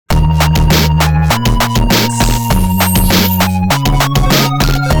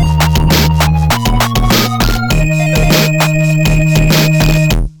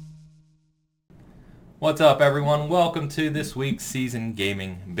What's up, everyone? Welcome to this week's Season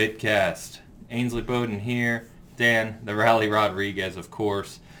Gaming Bitcast. Ainsley Bowden here, Dan, the Rally Rodriguez, of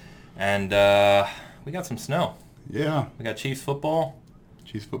course, and we got some snow. Yeah. We got Chiefs football.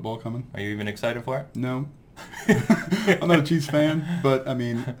 Chiefs football coming? Are you even excited for it? No. I'm not a Chiefs fan, but I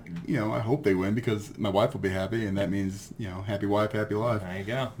mean, I hope they win because my wife will be happy, and that means, happy wife, happy life. There you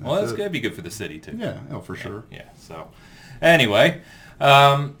go. Well, that's going to be good for the city, too. Yeah, for sure. Yeah, so anyway,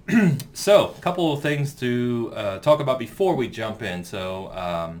 so a couple of things to talk about before we jump in.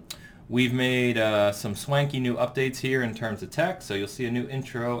 So we've made some swanky new updates here in terms of tech, so you'll see a new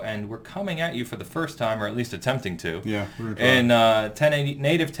intro, and we're coming at you for the first time, or at least attempting to, Yeah, we're in 1080,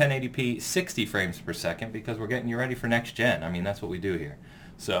 native 1080p 60 frames per second, because we're getting you ready for next gen. I mean, that's what we do here.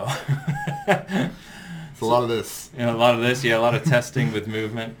 So it's a lot of this. a lot of testing with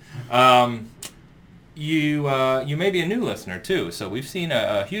movement. You may be a new listener too, so we've seen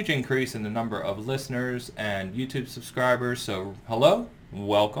a huge increase in the number of listeners and YouTube subscribers. So hello,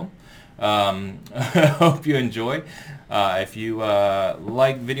 welcome. I hope you enjoy. If you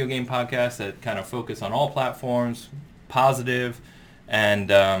like video game podcasts that kind of focus on all platforms, positive, and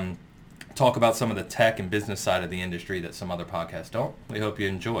talk about some of the tech and business side of the industry that some other podcasts don't, we hope you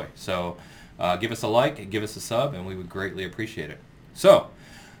enjoy. So give us a like, give us a sub, and we would greatly appreciate it. So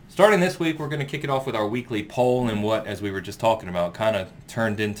starting this week, we're going to kick it off with our weekly poll, and what, as we were just talking about, kind of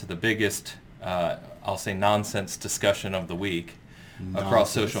turned into the biggest, I'll say, nonsense discussion of the week across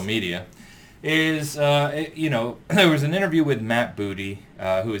social media, is, there was an interview with Matt Booty,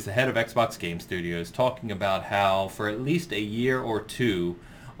 who is the head of Xbox Game Studios, talking about how for at least a year or two,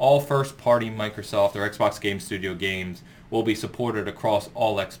 all first-party Microsoft or Xbox Game Studio games will be supported across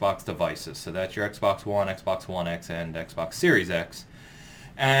all Xbox devices. So that's your Xbox One, Xbox One X, and Xbox Series X.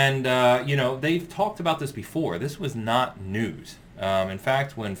 And, they've talked about this before. This was not news. In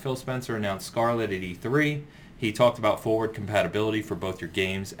fact, when Phil Spencer announced Scarlett at E3, he talked about forward compatibility for both your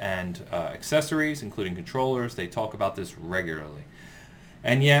games and accessories, including controllers. They talk about this regularly.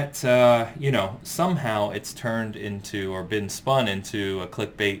 And yet, somehow it's turned into, or been spun into, a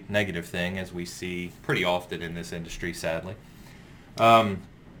clickbait negative thing, as we see pretty often in this industry, sadly.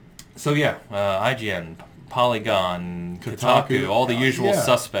 IGN, Polygon, Kotaku, all the usual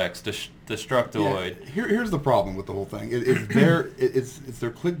suspects, Destructoid. Yeah. Here's the problem with the whole thing. It's their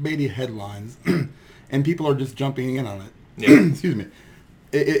clickbaity headlines, and people are just jumping in on it. Yeah. Excuse me.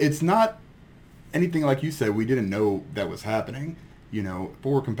 It's not anything like you said. We didn't know that was happening.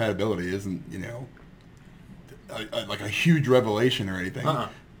 Forward compatibility isn't, like a huge revelation or anything.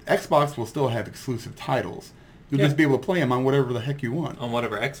 Xbox will still have exclusive titles. You'll just be able to play them on whatever the heck you want. On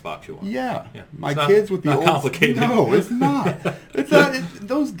whatever Xbox you want. Yeah. My kids with the old... complicated. No, it's not. It's not.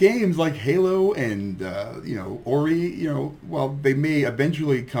 Those games like Halo and, Ori, they may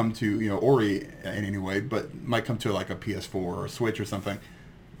eventually come to, Ori in any way, but might come to like a PS4 or a Switch or something.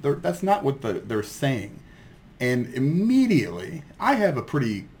 That's not what they're saying. And immediately, I have a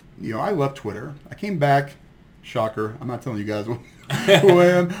pretty, I left Twitter. I came back. Shocker. I'm not telling you guys who I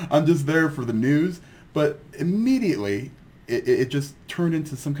am. I'm just there for the news. But immediately, it just turned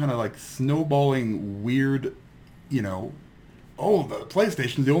into some kind of like snowballing weird, the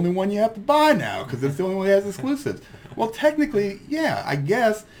PlayStation's the only one you have to buy now because it's the only one that has exclusives. Well, technically, yeah, I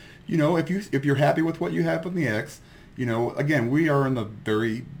guess, if you're happy with what you have on the X, again, we are in the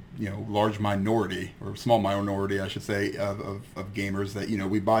very, large minority, or small minority, I should say, of gamers that,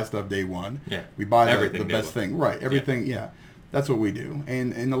 we buy stuff day one. Yeah. We buy the best thing. Right. Everything, yeah. That's what we do.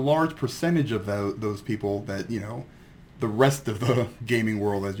 And a large percentage of those people that, the rest of the gaming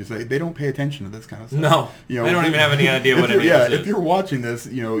world, as you say, they don't pay attention to this kind of stuff. No. They don't even have any idea what it is. Yeah, if you're watching this,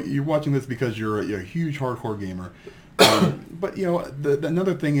 you're watching this because you're a huge hardcore gamer. But,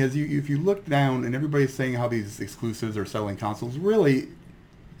 another thing is, if you look down and everybody's saying how these exclusives are selling consoles, really,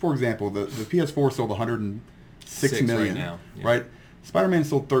 for example, the PS4 sold 106 million, right now. Yeah. Right? Spider-Man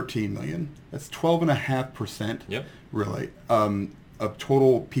sold 13 million. That's 12.5%. Yep. Really, of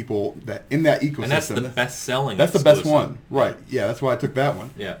total people that in that ecosystem. And that's the best-selling. That's the best one, right? Yeah, that's why I took that one.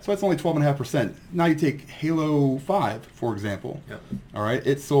 Yeah. So that's only 12.5%. Now you take Halo 5, for example. Yep. All right,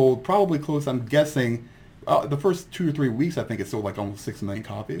 it sold probably close. I'm guessing the first 2 or 3 weeks, I think it sold like almost 6 million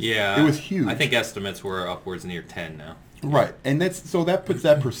copies. Yeah. It was huge. I think estimates were upwards near 10 now. Right, and that puts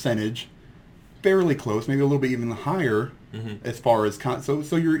that percentage fairly close, maybe a little bit even higher. Mm-hmm. As far as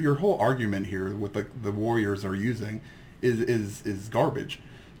so your whole argument here with the Warriors are using is garbage,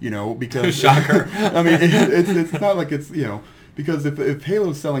 because shocker. I mean it's not like it's because if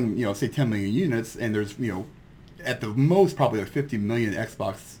Halo's selling say 10 million units and there's at the most probably like 50 million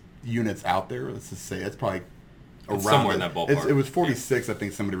Xbox units out there, let's just say it's probably around somewhere it. in that ballpark. It was 46, I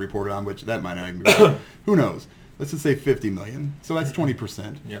think somebody reported on, which that might not even be right. Who knows? Let's just say 50 million. So that's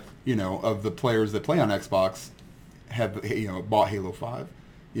 20%. Yep. Of the players that play on Xbox have bought Halo 5.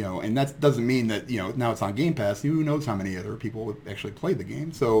 And that doesn't mean that now it's on Game Pass. Who knows how many other people would actually play the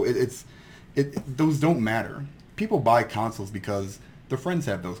game? So those don't matter. People buy consoles because their friends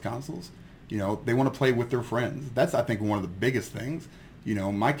have those consoles. They want to play with their friends. That's, I think, one of the biggest things.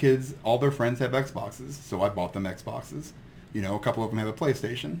 My kids, all their friends have Xboxes, so I bought them Xboxes. A couple of them have a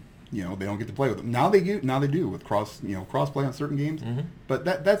PlayStation. They don't get to play with them. Now they do with cross-play on certain games. Mm-hmm. But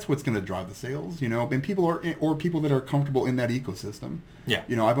that's what's going to drive the sales, and people that are comfortable in that ecosystem. Yeah.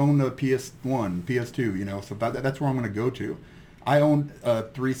 I've owned a PS1, PS2, so that's where I'm going to go to. I owned a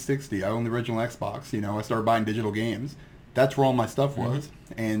 360. I owned the original Xbox. I started buying digital games. That's where all my stuff was.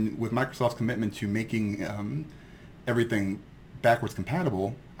 Mm-hmm. And with Microsoft's commitment to making everything backwards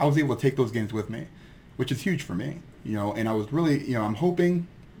compatible, I was able to take those games with me, which is huge for me. And I was really, I'm hoping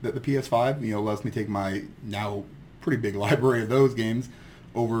that the PS5, lets me take my now pretty big library of those games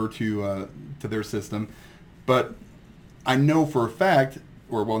over to their system. But I know for a fact,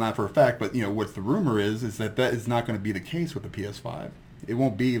 or well, not for a fact, but what the rumor is that is not going to be the case with the PS5. It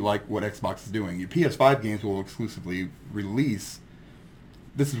won't be like what Xbox is doing. Your PS5 games will exclusively release.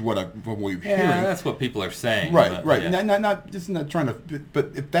 This is what we're hearing. Yeah, that's what people are saying. Right, but, right. Yeah. Not trying to.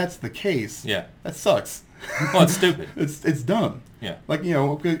 But if that's the case, yeah, that sucks. Well, it's stupid. it's dumb. Yeah. Like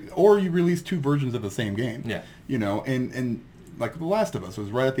or you release two versions of the same game. Yeah. And like The Last of Us was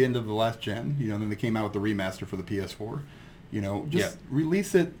right at the end of the last gen. Then they came out with the remaster for the PS4. Just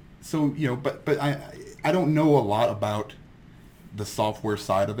release it. So but I don't know a lot about the software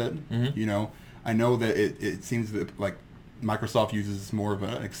side of it. Mm-hmm. I know that it seems that like Microsoft uses more of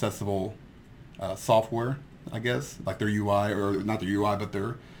an accessible software, I guess, like their UI, or not their UI, but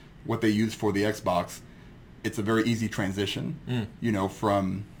what they use for the Xbox. It's a very easy transition,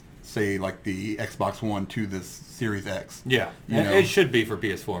 from say like the Xbox One to this Series X. Yeah, it should be for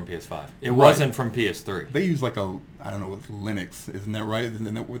PS4 and PS5. It wasn't from PS3. They use like with Linux, isn't that right?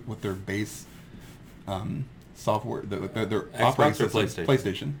 Isn't that with their base software, their Xbox operating or system?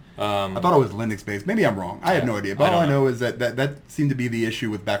 PlayStation? I thought it was Linux based. Maybe I'm wrong. I have no idea. But all I know is that seemed to be the issue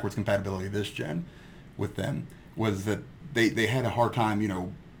with backwards compatibility this gen with them, was that they had a hard time,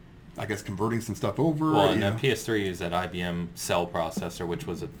 I guess converting some stuff over. Well, and PS3 is that IBM Cell processor, which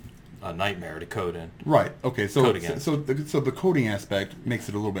was a nightmare to code in. Right. Okay. So Code against. so the coding aspect makes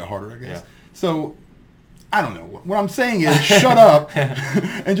it a little bit harder, I guess. Yeah. So I don't know. What I'm saying is shut up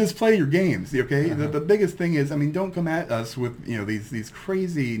and just play your games, okay? Uh-huh. The biggest thing is, don't come at us with, these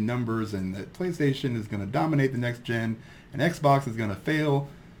crazy numbers and that PlayStation is going to dominate the next gen and Xbox is going to fail.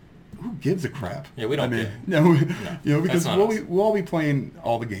 Who gives a crap? Yeah, we don't care. No, because we'll all be playing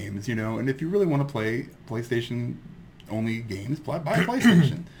all the games, and if you really want to play PlayStation-only games, buy a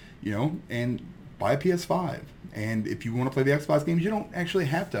PlayStation, and buy a PS5. And if you want to play the Xbox games, you don't actually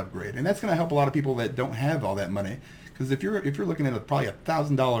have to upgrade, and that's going to help a lot of people that don't have all that money. Because if you're looking at probably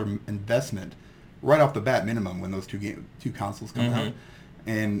 $1,000 investment right off the bat minimum when those two consoles come out,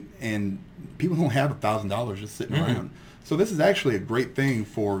 and people don't have $1,000 just sitting around. So this is actually a great thing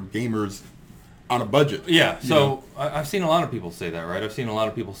for gamers on a budget. Yeah. So I've seen a lot of people say that, right? I've seen a lot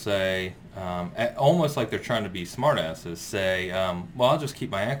of people say, almost like they're trying to be smartasses, say, well, I'll just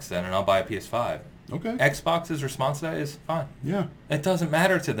keep my X then and I'll buy a PS5. Okay. Xbox's response to that is fine. Yeah. It doesn't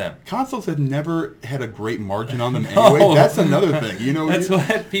matter to them. Consoles have never had a great margin on them anyway. No. That's another thing. That's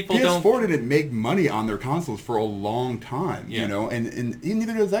what people don't... PS4 didn't make money on their consoles for a long time, and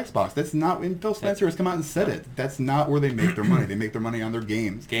neither does Xbox. That's not... And Phil Spencer has come out and said it. That's not where they make their money. They make their money on their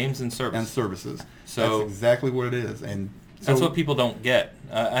games. Games and services. And services. So that's exactly what it is. And so, that's what people don't get.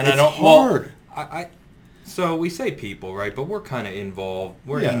 And it's I don't... hard. Well, So we say people, right? But we're kind of involved.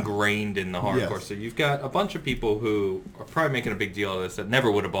 We're ingrained in the hardcore. Yes. So you've got a bunch of people who are probably making a big deal of this that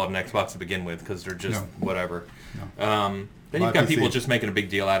never would have bought an Xbox to begin with because they're just whatever. No. Then you've got people just making a big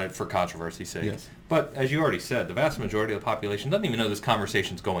deal out of it for controversy's sake. Yes. But as you already said, the vast majority of the population doesn't even know this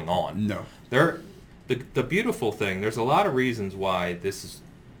conversation's going on. No. The beautiful thing, there's a lot of reasons why this is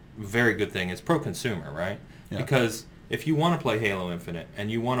a very good thing. It's pro-consumer, right? Yeah. Because if you want to play Halo Infinite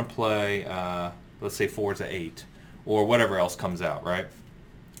and you want to play... let's say Forza 8, or whatever else comes out, right?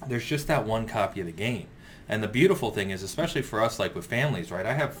 There's just that one copy of the game. And the beautiful thing is, especially for us, like with families, right?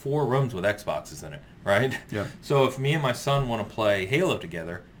 I have 4 rooms with Xboxes in it, right? Yeah. So if me and my son want to play Halo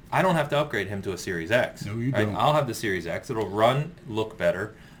together, I don't have to upgrade him to a Series X. No, you don't. I'll have the Series X. It'll run, look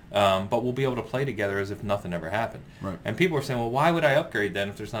better, but we'll be able to play together as if nothing ever happened. Right. And people are saying, well, why would I upgrade then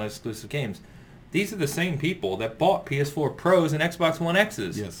if there's not exclusive games? These are the same people that bought PS4 Pros and Xbox One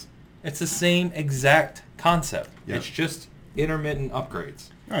X's. Yes. It's the same exact concept. Yep. It's just intermittent upgrades.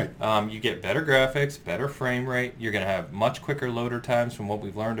 Right. You get better graphics, better frame rate. You're going to have much quicker loader times from what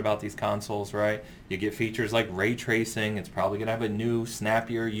we've learned about these consoles, right? You get features like ray tracing. It's probably going to have a new,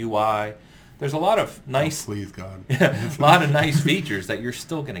 snappier UI. There's a lot of nice, please God, a lot of nice features that you're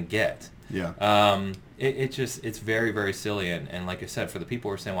still going to get. Yeah. It's very, very silly. And like I said, for the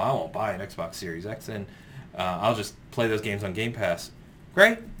people who are saying, well, I won't buy an Xbox Series X and I'll just play those games on Game Pass.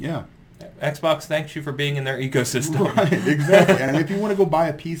 Great. Yeah. Xbox thanks you for being in their ecosystem. Right, exactly. And if you want to go buy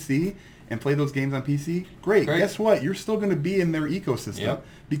a PC and play those games on PC, great. Guess what? You're still going to be in their ecosystem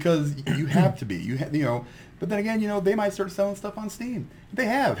because you have to be. But then again, they might start selling stuff on Steam. They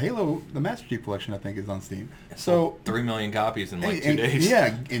have Halo, the Master Chief Collection, I think, is on Steam. So 3 million copies in like 2 days.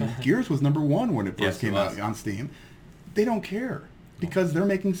 Yeah, and Gears was number 1 when it first came out on Steam. They don't care because they're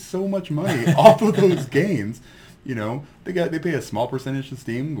making so much money off of those games. They pay a small percentage to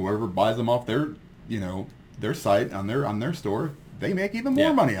Steam. Whoever buys them off their site on their store, they make even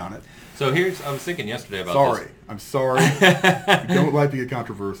more money on it. So I was thinking yesterday about this. I'm sorry. I don't like to get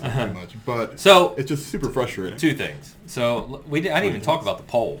controversial too much, but it's just super frustrating. 2 things. So I didn't even talk about the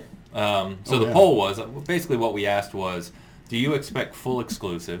poll. The poll was basically what we asked was, do you expect full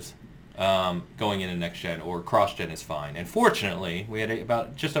exclusives going into next gen, or cross gen is fine? And fortunately, we had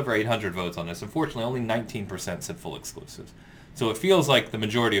about just over 800 votes on this. Unfortunately, only 19% said full exclusives. So it feels like the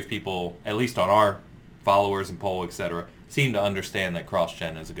majority of people, at least on our followers and poll, etc., seem to understand that cross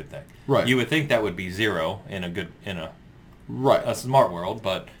gen is a good thing. Right. You would think that would be 0 in a smart world,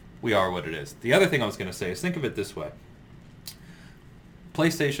 but we are what it is. The other thing I was going to say is, think of it this way.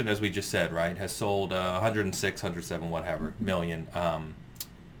 PlayStation, as we just said, right, has sold 106, 107, whatever million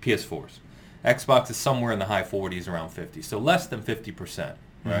PS4s. Xbox is somewhere in the high 40s, around 50, so less than 50%,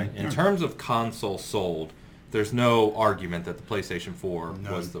 right? Mm-hmm. In terms of consoles sold, there's no argument that the PlayStation 4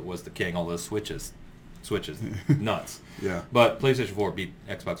 was the king, although Switches nuts. Yeah. But PlayStation 4 beat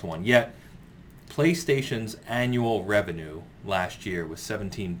Xbox One. Yet, PlayStation's annual revenue last year was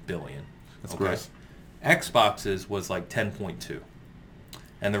 $17 billion. That's gross. Xbox's was like 10.2.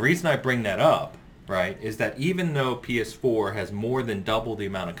 And the reason I bring that up, right, is that even though PS4 has more than double the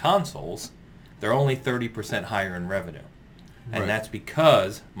amount of consoles, they're only 30% higher in revenue. And that's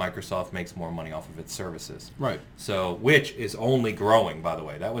because Microsoft makes more money off of its services. Right. So, which is only growing, by the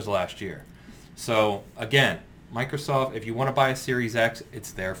way. That was last year. So, again, Microsoft, if you want to buy a Series X,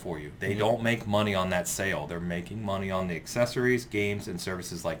 it's there for you. They don't make money on that sale. They're making money on the accessories, games, and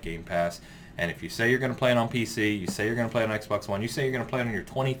services like Game Pass. And if you say you're going to play it on PC, you say you're going to play it on Xbox One, you say you're going to play it on your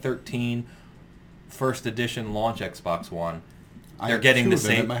 2013 first edition launch Xbox One, they're getting the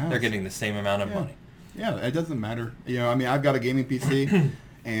same. They're getting the same amount of money. Yeah, it doesn't matter. I've got a gaming PC,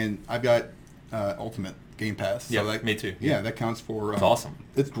 and I've got Ultimate Game Pass. So me too. Yeah, that counts for. It's awesome.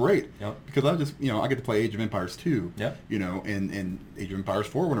 It's great. Yep. Because I get to play Age of Empires 2. Yep. And Age of Empires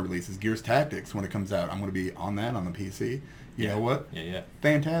 4 when it releases, Gears Tactics when it comes out, I'm going to be on that on the PC. You know what? Yeah.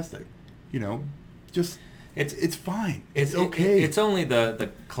 Fantastic. Just it's fine. It's okay. It's only the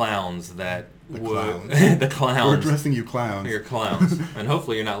clowns that the clowns. We're addressing you clowns. You're clowns, and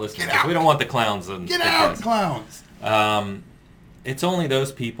hopefully you're not listening. We don't want the clowns. Get out, clowns. It's only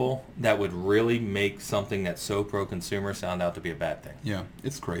those people that would really make something that's so pro-consumer sound out to be a bad thing. Yeah,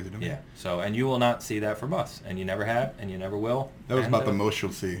 it's crazy to me. Yeah. So, and you will not see that from us, and you never have, and you never will. That was about the most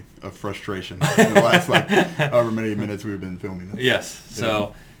you'll see of frustration in the last however many minutes we've been filming this. Yes.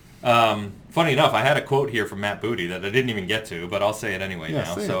 So. Funny enough, I had a quote here from Matt Booty that I didn't even get to, but I'll say it anyway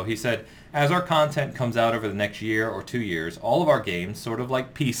now. So he said, as our content comes out over the next year or 2 years, all of our games, sort of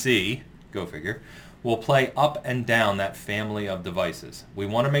like PC, go figure, will play up and down that family of devices. We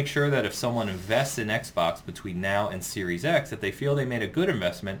want to make sure that if someone invests in Xbox between now and Series X, that they feel they made a good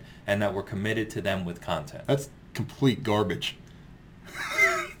investment and that we're committed to them with content. That's complete garbage.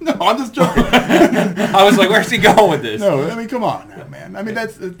 No, I'm just joking. I was like, where's he going with this? No, I mean, come on now, man. I mean,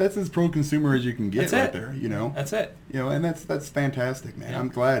 that's as pro-consumer as you can get there, That's it. And that's fantastic, man. Yeah. I'm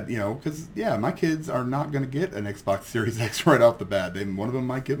glad, because, my kids are not going to get an Xbox Series X right off the bat. One of them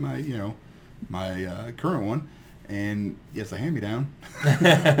might get my current one, and yes, a hand-me-down,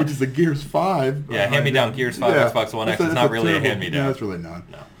 which is a Gears 5. Yeah, hand-me-down Gears 5 Xbox One X is not really a hand-me-down. No, it's really not.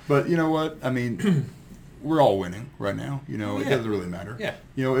 No. But you know what? I mean... We're all winning right now. It doesn't really matter. Yeah.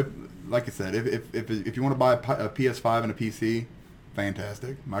 If, like I said, if you want to buy a PS5 and a PC,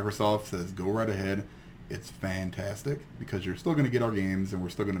 fantastic. Microsoft says go right ahead. It's fantastic because you're still going to get our games and we're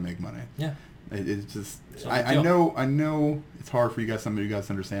still going to make money. Yeah. It's just I know it's hard for some of you guys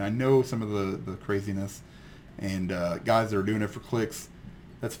to understand. I know some of the craziness and guys that are doing it for clicks.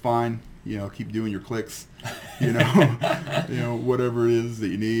 That's fine. Keep doing your clicks. you know, whatever it is that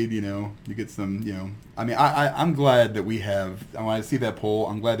you need, you get some, I mean, I'm glad that we have, when I see that poll,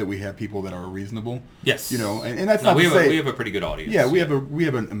 I'm glad that we have people that are reasonable. Yes. And that's No, not we to have say, we have a pretty good audience. yeah, we have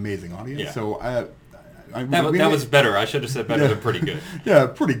an amazing audience. Yeah. So that was better. I should have said better than pretty good. Yeah,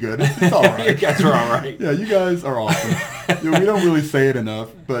 pretty good. It's all right. You guys are all right. Yeah, you guys are awesome. We don't really say it enough,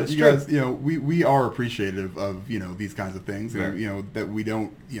 but That's you true. guys, we are appreciative of these kinds of things, and Right. that we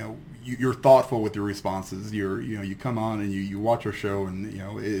don't, you're thoughtful with your responses. You come on and you watch our show, and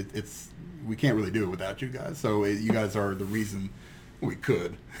it's we can't really do it without you guys. So you guys are the reason. We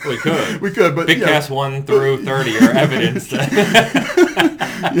could. We could. We could, but Big Cast 1 through 30 are evidence that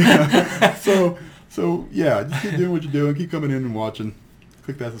yeah. So yeah, just keep doing what you're doing. Keep coming in and watching.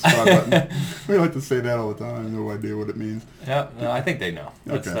 Click that subscribe button. We like to say that all the time. I have no idea what it means. Yeah, no, I think they know.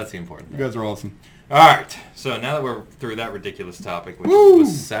 That's Okay. that's the important You thing. guys are awesome. All right. So now that we're through that ridiculous topic, which Woo!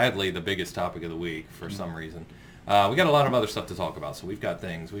 was sadly the biggest topic of the week for some reason, we got a lot of other stuff to talk about. So we've got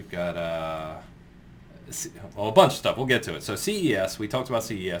things. We've got a bunch of stuff. We'll get to it. So CES, we talked about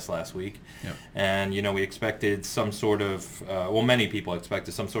CES last week. Yep. And, we expected some sort of, many people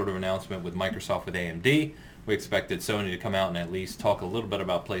expected some sort of announcement with Microsoft with AMD. We expected Sony to come out and at least talk a little bit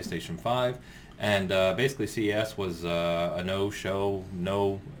about PlayStation 5. And basically CES was a no-show,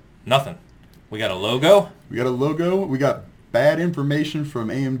 nothing. We got a logo. We got a logo. We got bad information from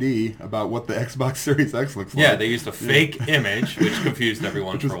AMD about what the Xbox Series X looks like. Yeah, they used a fake image, which confused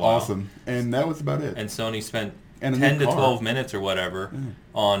everyone which for was a while. awesome. And that was about it. And Sony spent And a 10 new to car. 12 minutes or whatever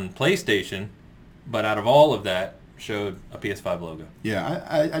on PlayStation, but out of all of that, showed a PS5 logo. Yeah,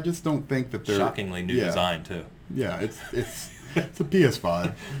 I just don't think that they're... Shockingly new design, too. Yeah, it's a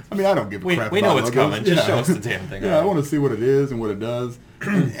PS5. I mean, I don't give a crap We about know it's logos. coming. Just show us the damn thing. Yeah, I want to see what it is and what it does.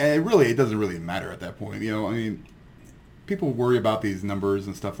 And it doesn't really matter at that point. I mean, people worry about these numbers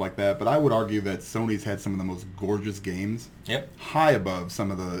and stuff like that, but I would argue that Sony's had some of the most gorgeous games, Yep. high above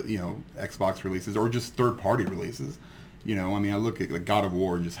some of the Xbox releases or just third-party releases. I mean, I look at like God of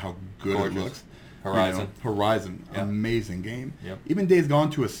War and just how good Gorgeous. it looks. Horizon. Horizon, Yep. amazing game. Yep. Even Days Gone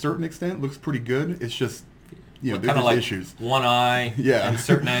to a certain extent looks pretty good. It's just Kind there's of like issues. one eye Yeah. and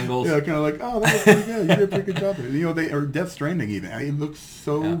certain angles. Yeah, kind of like, oh, that was pretty good. You did a pretty good job. They or Death Stranding even. I mean, it looks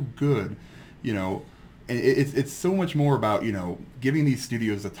so Yeah. good. And it's so much more about giving these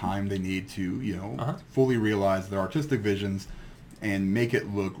studios the time they need to fully realize their artistic visions and make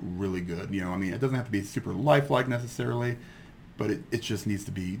it look really good. I mean, it doesn't have to be super lifelike necessarily, but it just needs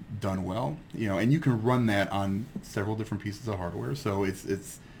to be done well. And you can run that on several different pieces of hardware. So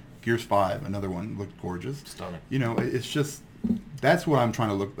it's Gears 5, another one, looked gorgeous. Stunning. It's just that's what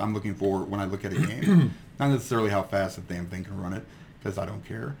I'm looking for when I look at a game. Not necessarily how fast the damn thing can run it, because I don't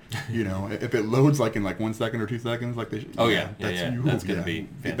care. If it loads like in like 1 second or 2 seconds, like they. Oh, yeah. That's gonna be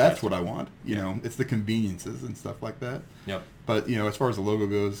That's fantastic. what I want. It's the conveniences and stuff like that. Yep. But as far as the logo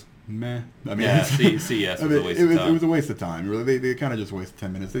goes, meh. I mean, Yeah, CES was a waste of time. It was a waste of time. Really, they kind of just wasted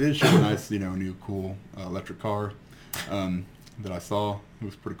 10 minutes. They did show a nice, new cool electric car that I saw. It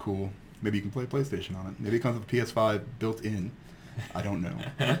was pretty cool. Maybe you can play PlayStation on it. Maybe it comes with a PS5 built in. I don't know,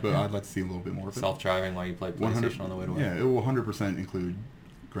 but I'd like to see a little bit more of it. Self-driving while you play 100 PlayStation on the way to work. Yeah, it will 100% include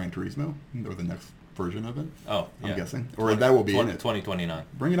Gran Turismo or the next version of it. Oh, yeah. I'm guessing, or that will be in it. 2029.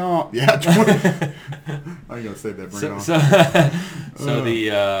 Bring it on! Yeah, 20. I'm gonna say that. Bring it on. So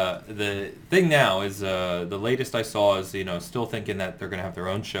the thing now is the latest I saw is still thinking that they're gonna have their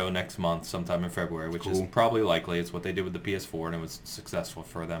own show next month, sometime in February, which is Cool. probably likely. It's what they did with the PS4, and it was successful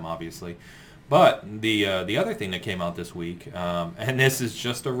for them, obviously. But the other thing that came out this week, and this is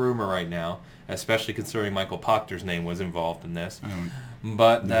just a rumor right now, especially considering Michael Proctor's name was involved in this,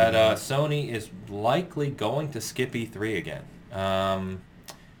 but that Sony is likely going to skip E3 again.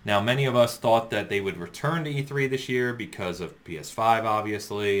 Now, many of us thought that they would return to E3 this year because of PS5,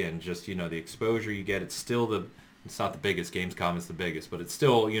 obviously, and just, the exposure you get. It's not the biggest. Gamescom is the biggest, but it's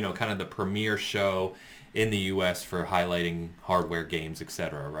still, kind of the premier show in the U.S. for highlighting hardware games,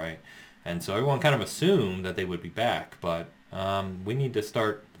 etc., right? And so everyone kind of assumed that they would be back, but we need to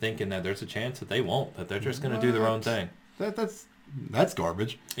start thinking that there's a chance that they won't, that they're just going to do their own thing. That's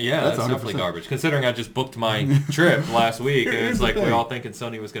garbage. Yeah, that's definitely 100%. garbage. Considering I just booked my trip last week, and Here's it's the like we're thing. all thinking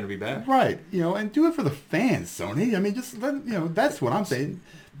Sony was going to be back. Right, and do it for the fans, Sony. I mean, just let that's what I'm saying.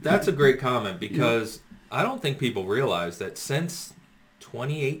 That's a great comment because I don't think people realize that since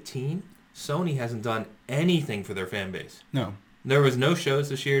 2018, Sony hasn't done anything for their fan base. No. There was no shows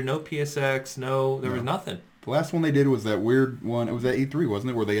this year, no PSX, there was nothing. The last one they did was that weird one. It was at E3,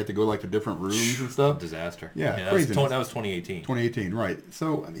 wasn't it, where they had to go like to different rooms and stuff. Disaster. Yeah, that was, craziness. that was 2018. 2018, right?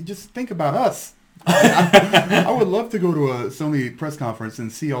 So I mean, just think about us. I would love to go to a Sony press conference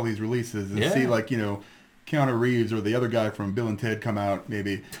and see all these releases and see Keanu Reeves or the other guy from Bill and Ted come out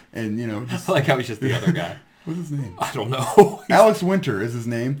maybe, and just I like how he's just the other guy. what's his name? I don't know. Alex Winter is his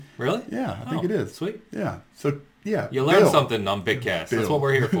name. Really? Yeah, I think it is. Sweet. Yeah. So yeah, You learn Bill. something on Big Cast. That's Bill. what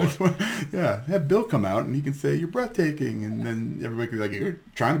we're here for. Yeah, have Bill come out and he can say you're breathtaking, and then everybody can be like you're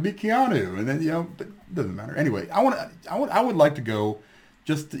trying to be Keanu, and then but it doesn't matter. Anyway, I would like to go,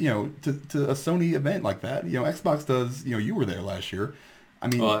 just to a Sony event like that. Xbox does. You were there last year. I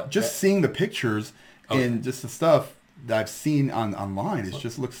mean, just seeing the pictures and just the stuff that I've seen online, it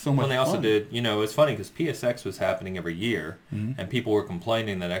just looks so much fun. Well, they also did. It's funny because PSX was happening every year, and people were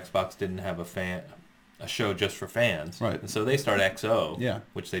complaining that Xbox didn't have a show just for fans. Right. And so they started XO, Yeah.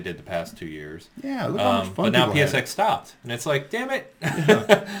 which they did the past 2 years. Yeah, look how much fun but now people PSX had. stopped. And it's like, damn it.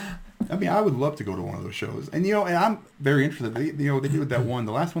 I mean, I would love to go to one of those shows. And, and I'm very interested. They did that one.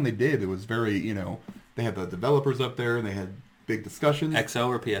 The last one they did, it was very, they had the developers up there and they had big discussions. XO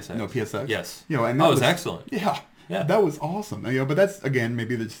or PSX? No, PSX. Yes. And that was excellent. Yeah. Yeah. That was awesome. But that's, again,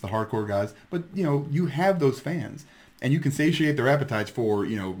 maybe that's just the hardcore guys. But, you have those fans. And you can satiate their appetites for,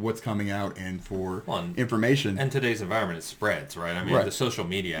 what's coming out and for information. And today's environment, it spreads, right? I mean, Right. the social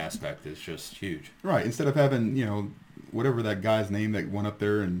media aspect is just huge. Right. Instead of having, whatever that guy's name that went up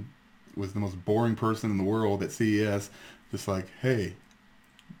there and was the most boring person in the world at CES, just like, hey,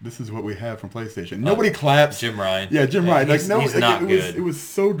 this is what we have from PlayStation. Nobody claps. Jim Ryan. Yeah, Jim Ryan. He's not good. It was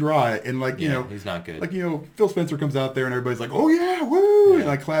so dry, and he's not good. Phil Spencer comes out there and everybody's like, oh yeah, woo, Yeah.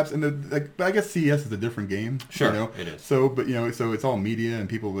 and claps, and but I guess CES is a different game. Sure, it is. So, but so it's all media and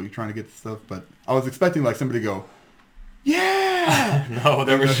people really trying to get the stuff. But I was expecting somebody to go, yeah. No,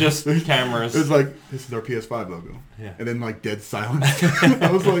 there was just cameras. It was like, this is our PS5 logo. Yeah. And then dead silence.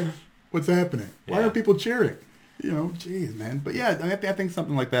 I was like, what's happening? Why Yeah. aren't people cheering? Jeez, man. But yeah, I think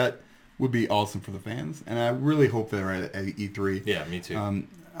something like that would be awesome for the fans. And I really hope they're at E3. Yeah, me too.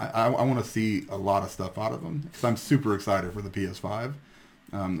 I want to see a lot of stuff out of them because I'm super excited for the PS5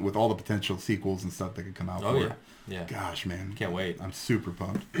 with all the potential sequels and stuff that could come out for it. Yeah. Gosh, man. Can't wait. I'm super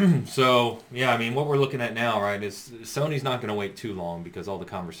pumped. So, yeah, I mean, what we're looking at now, right, is Sony's not going to wait too long because all the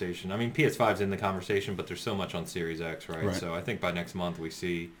conversation. I mean, PS5's in the conversation, but there's so much on Series X, right? So I think by next month we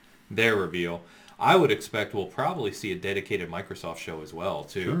see their reveal. I would expect we'll probably see a dedicated Microsoft show as well,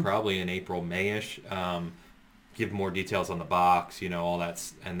 too. Sure. Probably in April, May-ish. Give more details on the box, all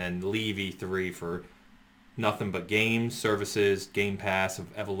that, and then leave E3 for nothing but games, services, Game Pass,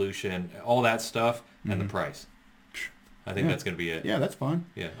 Evolution, all that stuff, and the price. I think that's going to be it. Yeah, that's fine.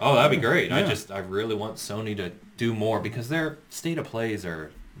 Yeah. Oh, that'd be great. Yeah. I really want Sony to do more because their state of plays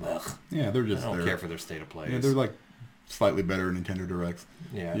are. Ugh. Yeah, they're just. I don't care for their state of plays. Yeah, they're slightly better Nintendo Directs.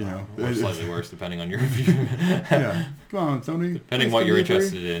 Yeah. Or slightly worse depending on your review. Yeah. Come on, Sony. Depending what you're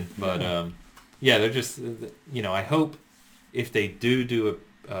interested in, but they're just. I hope if they do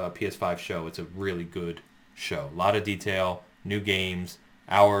a PS5 show, it's a really good show. A lot of detail, new games.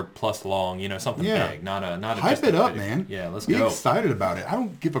 Hour plus long, something big, not a hype it up, man. Yeah, let's be go. excited about it. I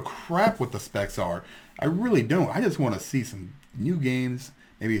don't give a crap what the specs are. I really don't. I just want to see some new games,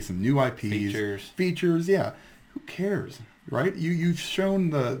 maybe some new IPs, features. Yeah, who cares, right? You've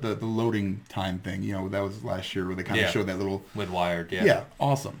shown the loading time thing. That was last year where they kind of showed that little with Wired. Yeah, yeah,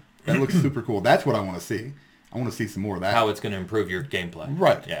 awesome. That looks super cool. That's what I want to see. I want to see some more of that. How it's going to improve your gameplay.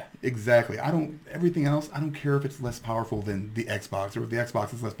 Right. Yeah. Exactly. Everything else, I don't care if it's less powerful than the Xbox or if the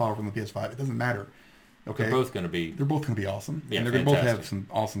Xbox is less powerful than the PS5. It doesn't matter. Okay. They're both going to be awesome. Yeah, and they're going to both have some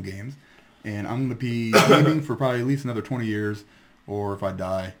awesome games. And I'm going to be gaming for probably at least another 20 years. Or if I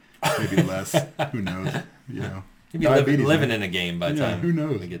die, maybe less. Who knows? You'll be living in a game by the time who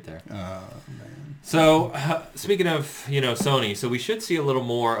knows? we get there. Man. So, speaking of, Sony, so we should see a little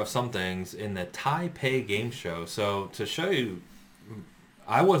more of some things in the Taipei game show. So, to show you,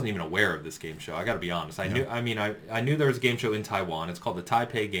 I wasn't even aware of this game show. I got to be honest. I knew there was a game show in Taiwan. It's called the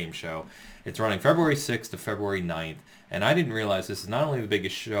Taipei Game Show. It's running February 6th to February 9th. And I didn't realize this is not only the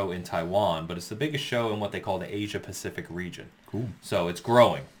biggest show in Taiwan, but it's the biggest show in what they call the Asia Pacific region. Cool. So, it's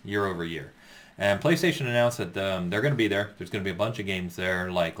growing year over year. And PlayStation announced that they're going to be there. There's going to be a bunch of games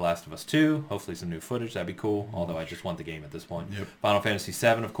there, like Last of Us 2. Hopefully some new footage. That'd be cool. Although I just want the game at this point. Yep. Final Fantasy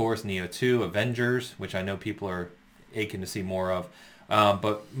 7, of course. Neo 2. Avengers, which I know people are aching to see more of.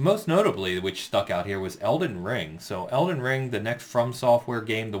 But most notably, which stuck out here, was Elden Ring. So Elden Ring, the next From Software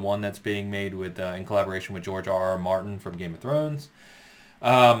game, the one that's being made with in collaboration with George R.R. Martin from Game of Thrones.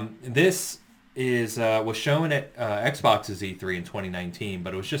 This was shown at Xbox's E3 in 2019,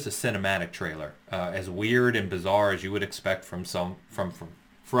 but it was just a cinematic trailer, as weird and bizarre as you would expect from From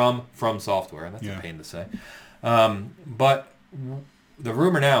Software. That's a pain to say. But the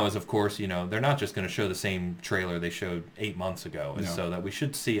rumor now is, of course, they're not just going to show the same trailer they showed 8 months ago, and No. so that we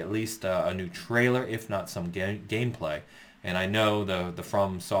should see at least a new trailer, if not some gameplay. And I know the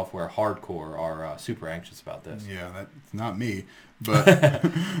From Software hardcore are super anxious about this. Yeah, that's not me, but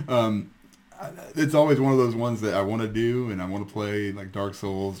it's always one of those ones that I want to do, and I want to play like Dark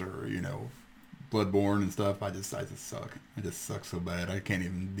Souls or Bloodborne and stuff. I just suck. I just suck so bad. I can't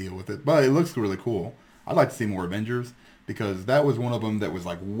even deal with it. But it looks really cool. I'd like to see more Avengers because that was one of them that was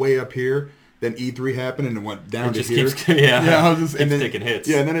like way up here. Then E3 happened and it went down It to just here. keeps, yeah, I was just, keeps taking hits.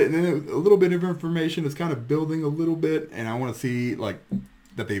 Yeah, and then a little bit of information is kind of building a little bit, and I want to see like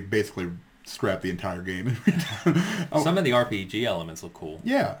that they basically scrap the entire game. Some of the RPG elements look cool.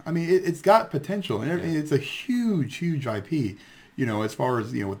 Yeah, I mean it's got potential, and it's a huge IP. As far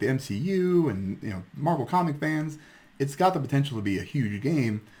as with the MCU and Marvel comic fans, it's got the potential to be a huge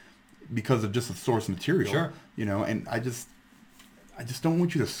game because of just the source material. Sure. And I just don't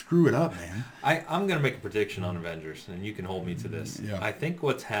want you to screw it up, man. I'm going to make a prediction on Avengers, and you can hold me to this. Yeah. I think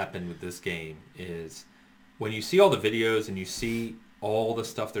what's happened with this game is when you see all the videos and you see all the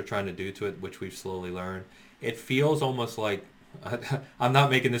stuff they're trying to do to it, which we've slowly learned, it feels almost like, I'm not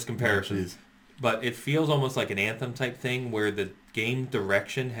making this comparison, but it feels almost like an Anthem type thing where the game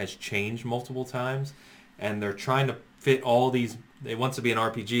direction has changed multiple times, and they're trying to fit all these. It wants to be an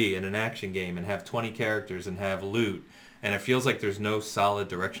RPG and an action game and have 20 characters and have loot, and it feels like there's no solid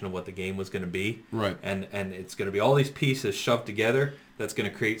direction of what the game was going to be. Right. And it's going to be all these pieces shoved together that's going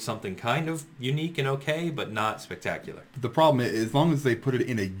to create something kind of unique and okay, but not spectacular. The problem is, as long as they put it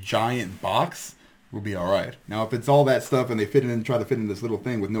in a giant box, we'll be all right. Now, if it's all that stuff and they try to fit in this little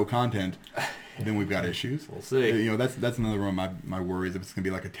thing with no content, then we've got issues. We'll see. That's another one of my worries. If it's going to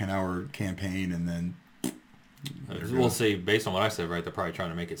be like a 10-hour campaign and then... We'll see. Based on what I said, right, they're probably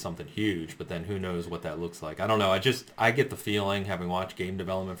trying to make it something huge, but then who knows what that looks like. I don't know. I get the feeling, having watched game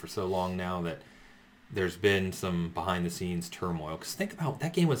development for so long now, that there's been some behind-the-scenes turmoil. Because think about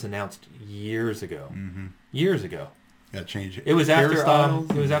that game was announced years ago. Mm-hmm. Years ago. Yeah, change it. It was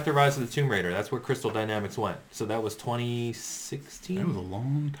Hairstyles. after Rise of the Tomb Raider. That's where Crystal Dynamics went. So that was 2016. That was a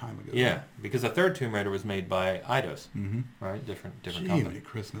long time ago. Yeah, because the third Tomb Raider was made by Eidos, Mm-hmm. right? Different Gee, company. Merry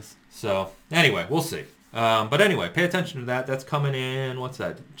Christmas. So anyway, we'll see. But anyway, pay attention to that. That's coming in, what's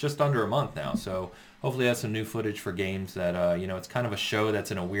that, just under a month now. So hopefully that's some new footage for games that, it's kind of a show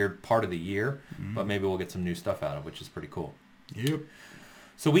that's in a weird part of the year, but maybe we'll get some new stuff out of, which is pretty cool. Yep.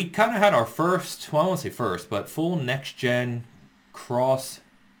 So we kind of had our first, well, I won't say first, but full next-gen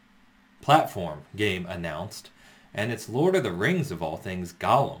cross-platform game announced, and it's Lord of the Rings, of all things,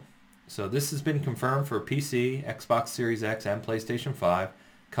 Gollum. So this has been confirmed for PC, Xbox Series X, and PlayStation 5,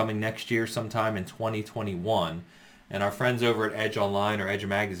 coming next year sometime in 2021. And our friends over at Edge Online or Edge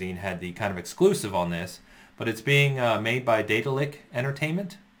Magazine had the kind of exclusive on this, but it's being made by Daedalic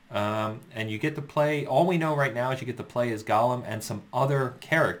Entertainment. And you get to play, all we know right now is you get to play as Gollum and some other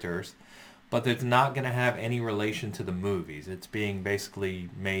characters, but it's not going to have any relation to the movies. It's being basically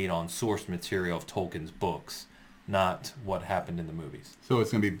made on source material of Tolkien's books, not what happened in the movies. So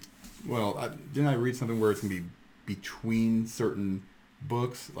it's going to be, didn't I read something where it's going to be between certain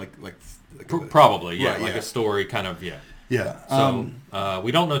books, like Probably, yeah, right, like yeah. a story kind of, yeah. Yeah. So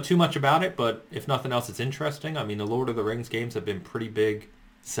we don't know too much about it, but if nothing else, it's interesting. I mean, the Lord of the Rings games have been pretty big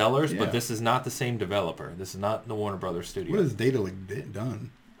sellers, but this is not the same developer. This is not the Warner Brothers studio. What has Daedalic done?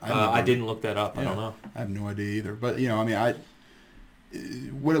 I didn't look that up. Yeah, I don't know. I have no idea either. But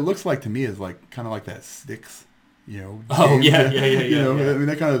what it looks like to me is like kind of like that Styx, Oh, game. yeah. I mean,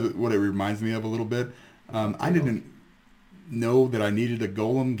 that kind of what it reminds me of a little bit. I didn't know that I needed a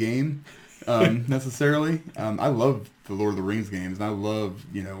Golem game necessarily. I love the Lord of the Rings games, and I love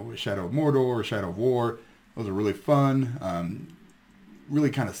Shadow of Mordor, Shadow of War. Those are really fun. Really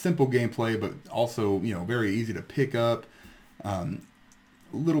kind of simple gameplay, but also very easy to pick up. A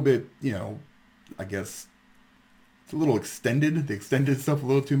little bit, I guess it's a little extended. They extended stuff a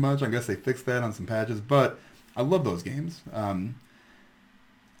little too much. I guess they fixed that on some patches, but I love those games. I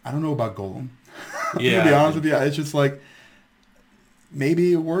don't know about Golem. Yeah, to be honest with you, it's just like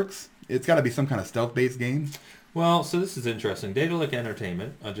maybe it works. It's got to be some kind of stealth-based game. Well, so this is interesting. Daedalic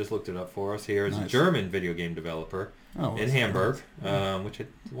Entertainment, I just looked it up for us here, is a German video game developer in Hamburg, which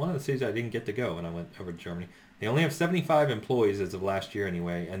one of the cities I didn't get to go when I went over to Germany. They only have 75 employees as of last year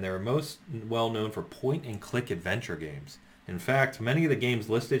anyway, and they're most well known for point-and-click adventure games. In fact, many of the games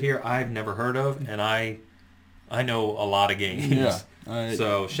listed here I've never heard of, and I know a lot of games. Yeah.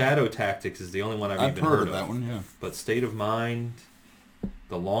 So Shadow Tactics is the only one I've even heard of that one, yeah. But State of Mind,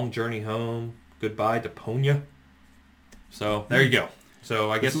 The Long Journey Home, Goodbye to Ponya. So there you go.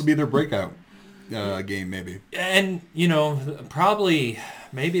 So I guess this will be their breakout. game, maybe. And, probably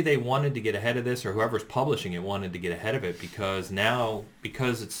maybe they wanted to get ahead of this, or whoever's publishing it wanted to get ahead of it, because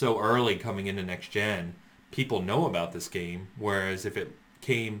it's so early coming into next gen, people know about this game, whereas if it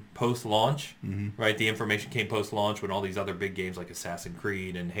came post-launch, right, the information came post-launch when all these other big games like Assassin's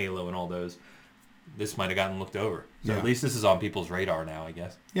Creed and Halo and all those, this might have gotten looked over. So at least this is on people's radar now, I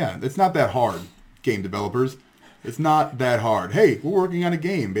guess. Yeah, it's not that hard, game developers. It's not that hard. Hey, we're working on a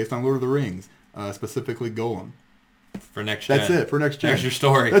game based on Lord of the Rings, specifically Golem. For next gen. That's it, for next gen. There's your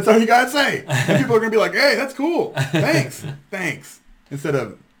story. That's all you gotta say. And people are gonna be like, hey, that's cool. Thanks. Instead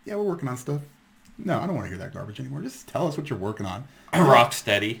of, yeah, we're working on stuff. No, I don't want to hear that garbage anymore. Just tell us what you're working on.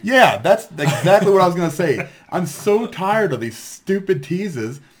 Rocksteady. Yeah, that's exactly what I was going to say. I'm so tired of these stupid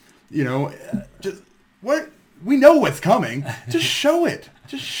teases. Just what we know what's coming. Just show it.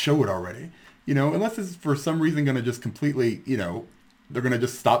 Just show it already. Unless it's for some reason going to just completely, they're going to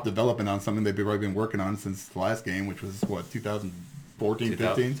just stop developing on something they've already been working on since the last game, which was what, 2014,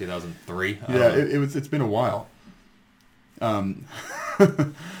 15? 2003. Yeah, it's been a while.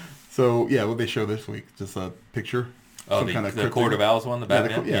 So yeah, what they show this week? Just a picture. Oh, the Court of Owls one, the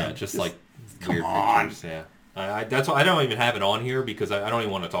Batman. Just like weird pictures. Yeah, that's why I don't even have it on here, because I don't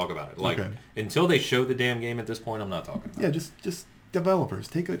even want to talk about it. Like until they show the damn game at this point, I'm not talking about it. Just developers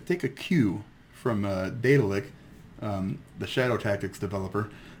take a cue from Daedalic, the Shadow Tactics developer,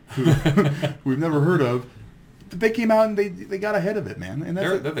 who we've never heard of. They came out and they got ahead of it, man. And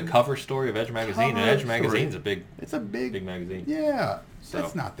they're the cover story of Edge Magazine, and Edge Magazine's a big magazine. Yeah, so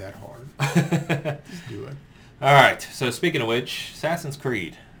that's not that hard. Just do it. All right. So speaking of which, Assassin's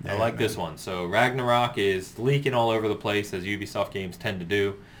Creed. I like this one. So Ragnarok is leaking all over the place, as Ubisoft games tend to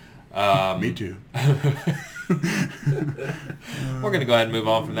do. Me too. We're going to go ahead and move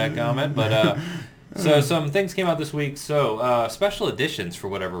on from that comment, but so some things came out this week. So special editions, for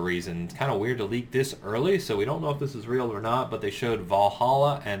whatever reason. It's kind of weird to leak this early, so we don't know if this is real or not, but they showed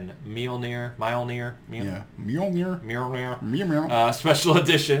Valhalla and Mjolnir, special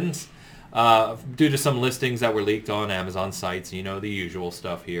editions, due to some listings that were leaked on Amazon sites, the usual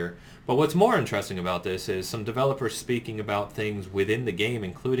stuff here. But what's more interesting about this is some developers speaking about things within the game,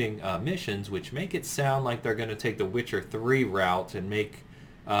 including missions, which make it sound like they're going to take the Witcher 3 route and make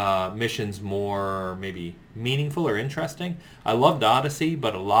missions more maybe meaningful or interesting. I loved Odyssey,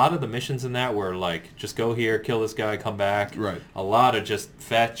 but a lot of the missions in that were like, just go here, kill this guy, come back. Right. A lot of just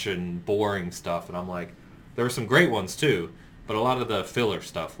fetch and boring stuff. And I'm like, there were some great ones too, but a lot of the filler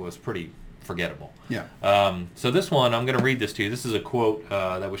stuff was pretty forgettable. Yeah. So this one, I'm going to read this to you. This is a quote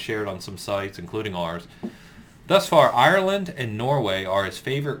that was shared on some sites, including ours. Thus far, Ireland and Norway are his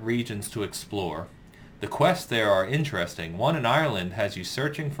favorite regions to explore. The quests there are interesting. One in Ireland has you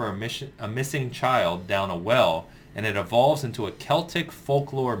searching for a missing child down a well, and it evolves into a Celtic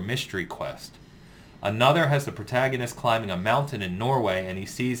folklore mystery quest. Another has the protagonist climbing a mountain in Norway, and he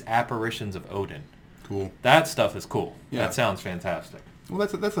sees apparitions of Odin. Cool. That stuff is cool. Yeah. That sounds fantastic. Well,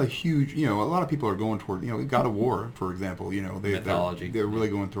 that's a huge, a lot of people are going toward, God of War, for example, mythology. They're really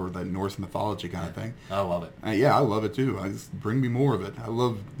going toward that Norse mythology kind of thing. I love it. Yeah, I love it too. Bring me more of it. I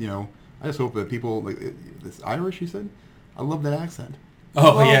love, I just hope that people, this Irish, you said? I love that accent.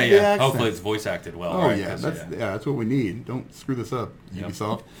 Oh, yeah. Hopefully it's voice acted well. Oh, right? yeah. That's what we need. Don't screw this up,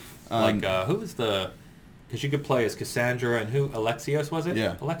 Ubisoft. Who was the... Because you could play as Cassandra and who? Alexios, was it?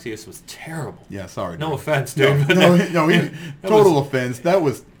 Yeah. Alexios was terrible. Yeah, sorry. No offense, dude. Total offense. That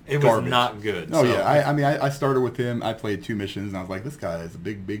was It garbage. was not good. Oh, so. yeah. I started with him. I played 2 missions, and I was like, this guy is a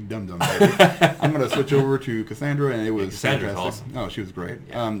big dum-dum. I'm going to switch over to Cassandra, and it was Cassandra's fantastic. awesome. Oh, she was great.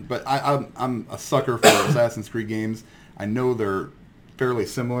 Yeah. But I'm a sucker for Assassin's Creed games. I know they're fairly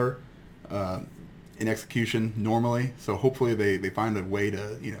similar in execution normally, so hopefully they find a way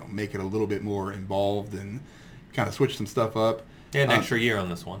to make it a little bit more involved and kind of switch some stuff up. Yeah, an extra year on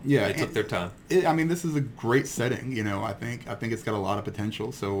this one. Yeah, They took their time. This is a great setting. I think it's got a lot of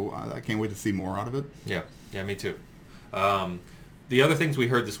potential. So I can't wait to see more out of it. Yeah, me too. The other things we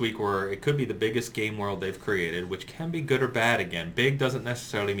heard this week were it could be the biggest game world they've created, which can be good or bad again. Big doesn't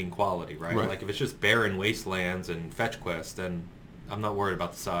necessarily mean quality, right? Like if it's just barren wastelands and fetch quests, then I'm not worried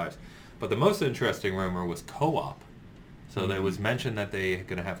about the size. But the most interesting rumor was co-op. So there was mention that they're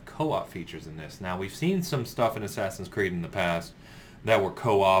going to have co-op features in this. Now, we've seen some stuff in Assassin's Creed in the past that were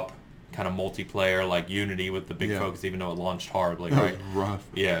co-op, kind of multiplayer, like Unity with the big focus, even though it launched horribly, right? That was rough.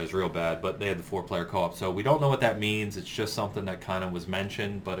 Yeah, it was real bad, but they had the 4-player co-op. So we don't know what that means. It's just something that kind of was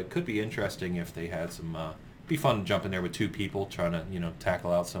mentioned, but it could be interesting if they had some... be fun to jump in there with 2 people trying to,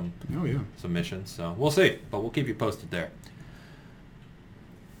 tackle out some missions. So we'll see, but we'll keep you posted there.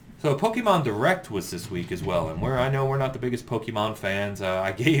 So Pokemon Direct was this week as well, and I know we're not the biggest Pokemon fans.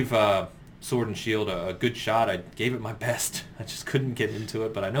 I gave Sword and Shield a good shot. I gave it my best. I just couldn't get into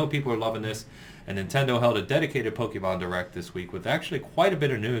it, but I know people are loving this. And Nintendo held a dedicated Pokemon Direct this week with actually quite a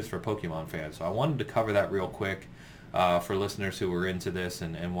bit of news for Pokemon fans. So I wanted to cover that real quick for listeners who are into this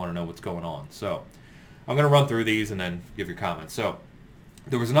and want to know what's going on. So I'm going to run through these and then give your comments. So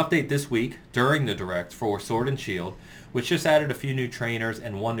there was an update this week during the Direct for Sword and Shield, which just added a few new trainers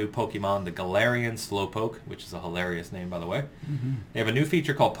and one new Pokemon, the Galarian Slowpoke, which is a hilarious name, by the way. Mm-hmm. They have a new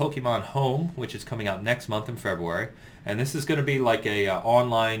feature called Pokemon Home, which is coming out next month in February. And this is going to be like a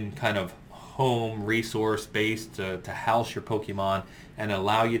online kind of home resource based to house your Pokemon and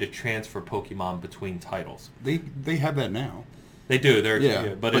allow you to transfer Pokemon between titles. They have that now. They do.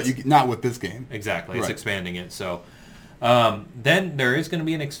 But it's not with this game. Exactly. It's expanding it. So then there is going to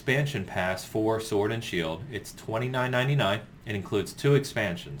be an expansion pass for Sword and Shield. It's $29.99. It includes 2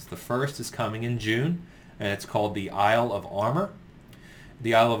 expansions. The first is coming in June, and it's called the Isle of Armor.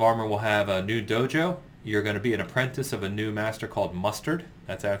 The Isle of Armor will have a new dojo. You're going to be an apprentice of a new master called Mustard.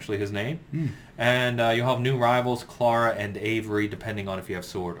 That's actually his name. And you'll have new rivals, Clara and Avery, depending on if you have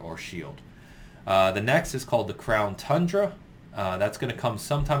Sword or Shield. The next is called the Crown Tundra. That's going to come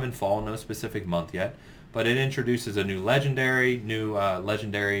sometime in fall, no specific month yet. But it introduces a new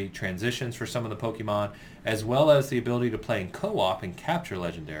legendary transitions for some of the Pokemon, as well as the ability to play in co-op and capture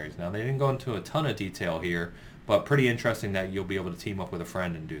legendaries. Now, they didn't go into a ton of detail here, but pretty interesting that you'll be able to team up with a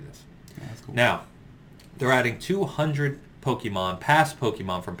friend and do this. Yeah, that's cool. Now, they're adding 200 past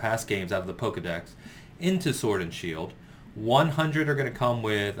Pokemon from past games out of the Pokedex into Sword and Shield. 100 are going to come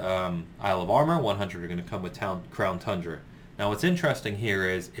with Isle of Armor. 100 are going to come with Crown Tundra. Now, what's interesting here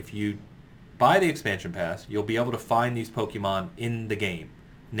is if you buy the expansion pass, you'll be able to find these Pokemon in the game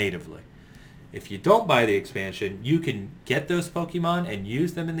natively. If you don't buy the expansion, you can get those Pokemon and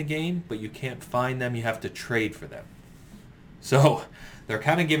use them in the game, but you can't find them. You have to trade for them. So they're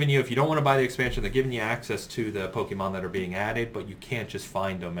kind of giving you, if you don't want to buy the expansion, they're giving you access to the Pokemon that are being added, but you can't just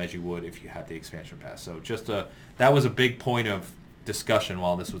find them as you would if you have the expansion pass. So that was a big point of discussion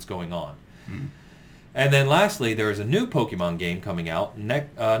while this was going on. Mm-hmm. And then lastly, there is a new Pokemon game coming out,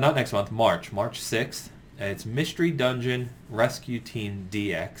 not next month, March 6th. And it's Mystery Dungeon Rescue Team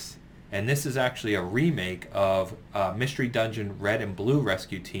DX. And this is actually a remake of Mystery Dungeon Red and Blue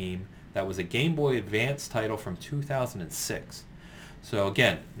Rescue Team that was a Game Boy Advance title from 2006. So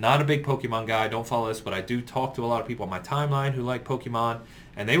again, not a big Pokemon guy, don't follow this, but I do talk to a lot of people on my timeline who like Pokemon,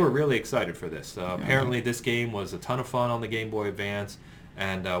 and they were really excited for this. Apparently this game was a ton of fun on the Game Boy Advance,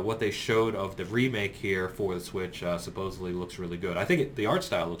 and what they showed of the remake here for the Switch supposedly looks really good. I think the art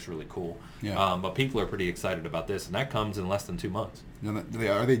style looks really cool, but people are pretty excited about this, and that comes in less than 2 months. Now,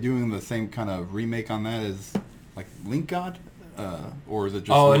 are they doing the same kind of remake on that as like Link God? Or is it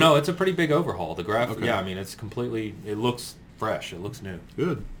just... Oh, no, it's a pretty big overhaul. The graphic, okay. Yeah, I mean, it's completely... It looks fresh. It looks new.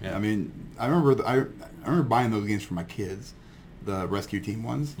 Good. Yeah. I mean, I remember buying those games for my kids, the Rescue Team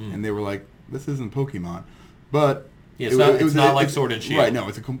ones, and they were like, this isn't Pokemon. But... Yeah, it's not like Sword and Shield. Right, no,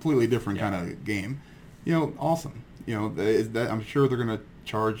 it's a completely different kind of game. You know, awesome. You know, I'm sure they're going to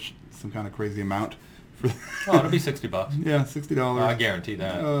charge some kind of crazy amount for... it'll be $60. Yeah, $60. I guarantee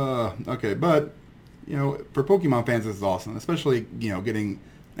that. Okay, but... You know, for Pokemon fans, this is awesome. Especially, you know, getting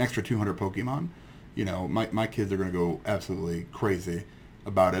an extra 200 Pokemon. You know, my kids are going to go absolutely crazy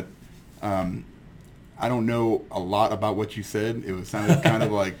about it. I don't know a lot about what you said. It sounded kind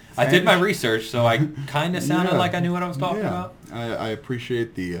of like Spanish. I did my research, so I kind of sounded like I knew what I was talking about. I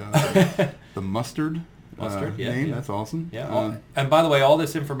appreciate the Mustard name. Yeah. That's awesome. Yeah. And by the way, all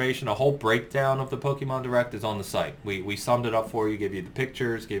this information, a whole breakdown of the Pokemon Direct is on the site. We summed it up for you, gave you the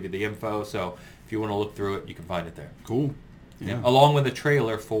pictures, gave you the info, so... If you want to look through it, you can find it there. Cool. Yeah. Along with the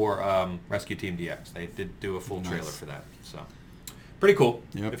trailer for Rescue Team DX. They did do a full trailer for that. So pretty cool.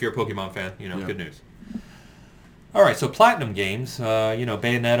 Yep. If you're a Pokemon fan, good news. All right, so Platinum Games,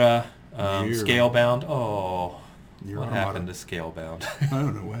 Bayonetta, Scalebound. Oh, what happened to Scalebound? I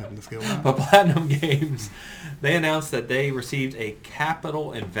don't know what happened to Scalebound. But Platinum Games, they announced that they received a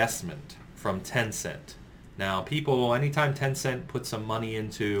capital investment from Tencent. Now, people, anytime Tencent puts some money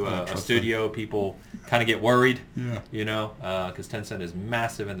into a studio, people kind of get worried, because Tencent is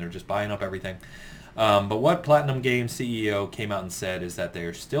massive and they're just buying up everything. But what Platinum Games CEO came out and said is that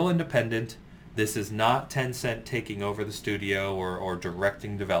they're still independent. This is not Tencent taking over the studio or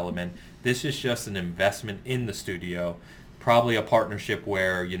directing development. This is just an investment in the studio, probably a partnership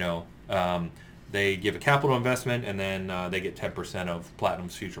where, they give a capital investment and then they get 10% of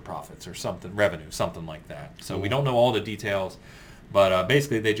Platinum's future profits or revenue, something like that. So we don't know all the details, but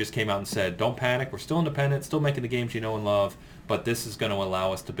basically they just came out and said, don't panic, we're still independent, still making the games you know and love, but this is going to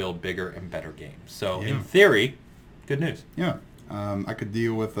allow us to build bigger and better games. So in theory, good news. Yeah. I could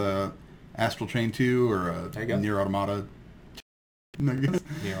deal with Astral Chain 2 or There you go. Nier Automata. I guess.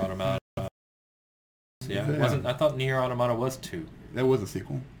 Nier Automata. Yeah, Yeah. it wasn't. I thought Nier Automata was 2. That was a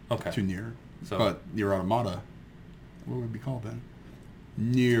sequel Okay. to Nier. So But Nier Automata, what would it be called then?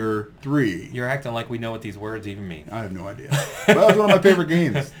 Nier 3. you're acting like we know what these words even mean. I have no idea. But that was one of my favorite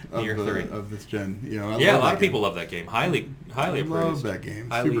games Nier 3. of this gen. You know, I Yeah, a love lot that of people game. love that game. Highly I appraised. love that game.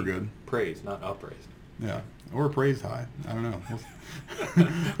 Highly Super good. praised, not upraised. Yeah. Or praised high. I don't know.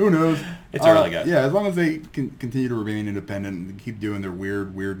 Who knows? It's early, guys. Yeah, as long as they can continue to remain independent and keep doing their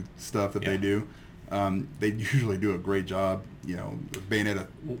weird stuff that Yeah. they do, they usually do a great job. You know, with Bayonetta.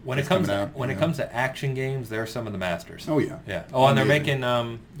 When it just comes coming to, out, when you it know. comes to action games, they're some of the masters. Oh yeah. Yeah. Oh, and they're Amazing.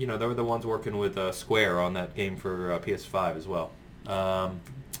 making they were the ones working with Square on that game for PS5 as well.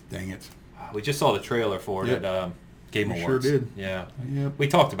 Dang it. We just saw the trailer for it Yep. at Game We sure Awards. did. Yeah. Yep. We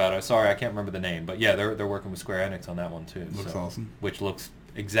talked about it. Sorry, I can't remember the name, but yeah, they're working with Square Enix on that one too. Looks so, awesome. Which looks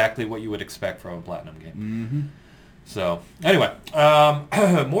exactly what you would expect from a Platinum game. Mm-hmm. So anyway,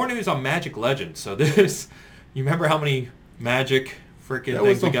 more news on Magic Legends. So this, you remember how many Magic freaking That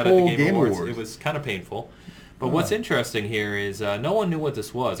was things we the got at the whole Game, Game Awards? Awards. It was kind of painful. But what's interesting here is no one knew what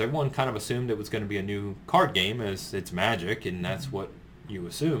this was. Everyone kind of assumed it was going to be a new card game, as it's Magic, and that's what you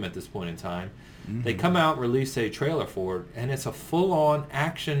assume at this point in time. Mm-hmm. They come out, release a trailer for it, and it's a full-on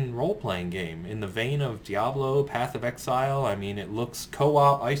action role-playing game in the vein of Diablo, Path of Exile. I mean, it looks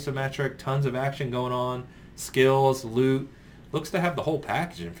co-op, isometric, tons of action going on, skills, loot. Looks to have the whole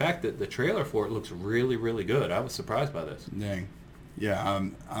package. In fact, the trailer for it looks really, really good. I was surprised by this. Dang. Yeah,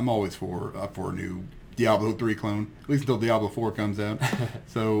 I'm always up for a new Diablo 3 clone, at least until Diablo 4 comes out.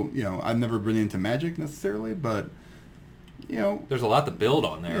 So, you know, I've never been into Magic necessarily, but, you know, There's a lot to build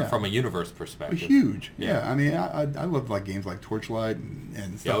on there Yeah. from a universe perspective. huge. Yeah. Yeah, I mean, I love like games like Torchlight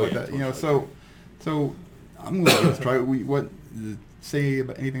and stuff Oh, like yeah, that. You know, Torchlight. so I'm going to let's try. Say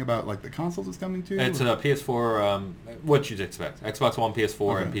about anything about like the consoles it's coming to? It's a PS4, what you'd expect. Xbox One,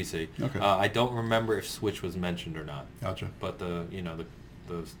 PS4, and Okay. PC. Okay. I don't remember if Switch was mentioned or not, Gotcha. but the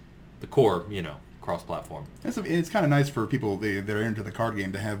core, cross-platform. It's kind of nice for people that are into the card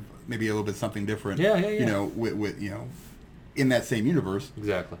game to have maybe a little bit something different. Yeah. You know, with in that same universe,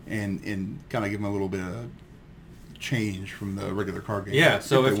 Exactly. and kind of give them a little bit of change from the regular card game. Yeah,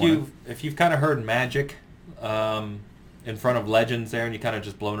 so they want if you've kind of heard Magic in front of Legends there, and you kind of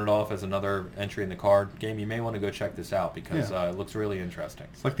just blown it off as another entry in the card game, you may want to go check this out because Yeah. it looks really interesting.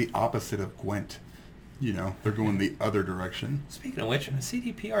 it's like the opposite of Gwent. You know, they're going the other direction. Speaking of which,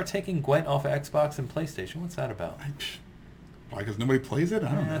 CDPR taking Gwent off of Xbox and PlayStation. What's that about? Why? Because nobody plays it?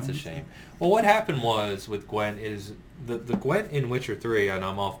 I don't know. That's a shame. Well, what happened was with Gwent is the Gwent in Witcher 3, and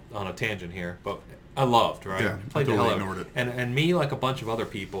I'm off on a tangent here, but I loved, right? Yeah, Played I the hell totally out of ignored it. And me, like a bunch of other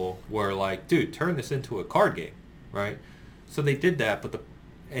people, were like, dude, turn this into a card game, right? So they did that, but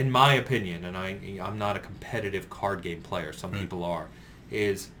in my opinion, and I'm not a competitive card game player, some Right. people are,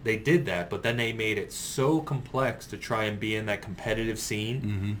 is they did that, but then they made it so complex to try and be in that competitive scene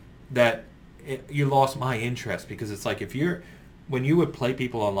Mm-hmm. that you lost my interest, because it's like when you would play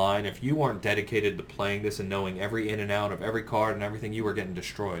people online, if you weren't dedicated to playing this and knowing every in and out of every card and everything, you were getting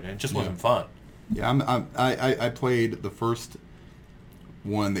destroyed, and it just wasn't fun. Yeah, I played the first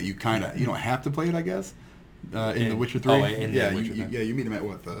one that you don't have to play it, I guess. In The Witcher 3. oh, in The yeah, Witcher 3. you meet him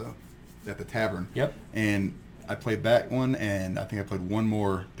at the tavern. Yep. And I played that one, and I think I played one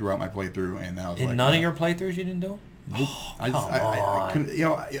more throughout my playthrough, and then I was In like, none of your playthroughs you didn't do? Nope. I on. couldn't,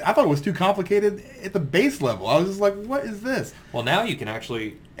 I thought it was too complicated at the base level. I was just like, what is this? Well, now you can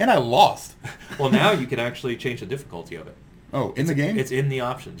actually And I lost. change the difficulty of it. Oh, in the game? It's in the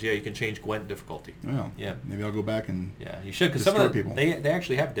options. Yeah, you can change Gwent difficulty. Oh, Yeah. maybe I'll go back and... Yeah, you should, because some Destroy of people. they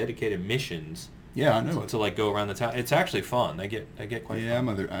actually have dedicated missions Yeah, I know to like go around the town. It's actually fun. They get quite Yeah,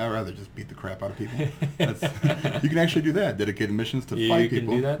 fun. I'd rather just beat the crap out of people. You can actually do that. Dedicated missions to You fight can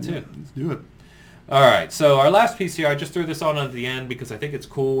people. do that, too. Yeah, let's do it. All right, so our last PCR, I just threw this on at the end because I think it's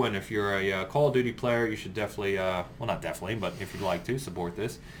cool, and if you're a Call of Duty player, you should definitely, well, not definitely, but if you'd like to support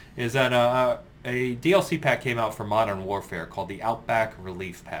this, is that a DLC pack came out for Modern Warfare called the Outback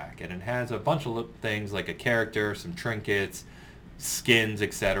Relief Pack, and it has a bunch of things like a character, some trinkets, skins,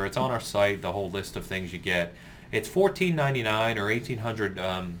 etc. It's on our site, the whole list of things you get. It's $14.99 or 1,800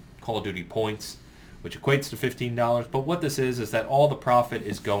 Call of Duty points, which equates to $15. But what this is that all the profit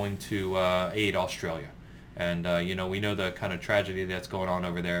is going to aid Australia. And, we know the kind of tragedy that's going on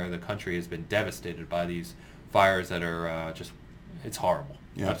over there. The country has been devastated by these fires that are it's horrible.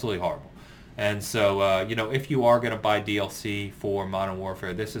 Yeah. Absolutely horrible. And so, if you are going to buy DLC for Modern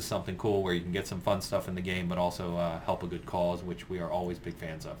Warfare, this is something cool where you can get some fun stuff in the game, but also help a good cause, which we are always big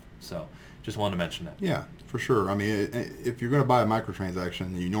fans of. So, just wanted to mention that. Yeah, for sure. I mean, if you're going to buy a microtransaction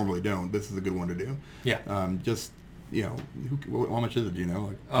and you normally don't, this is a good one to do. Yeah. Just, how much is it, do you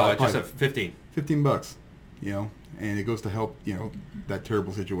know? Just a 15. $15, and it goes to help, that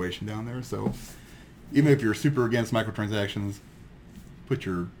terrible situation down there. So even if you're super against microtransactions, put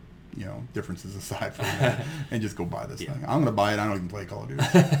your differences aside for that and just go buy this thing. I'm going to buy it. I don't even play Call of Duty.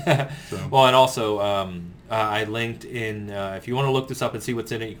 So. Well, and also I linked in, if you want to look this up and see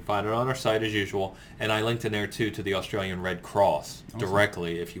what's in it, you can find it on our site as usual. And I linked in there too to the Australian Red Cross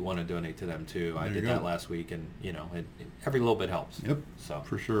directly if you want to donate to them too. I did that last week, and every little bit helps. Yep, so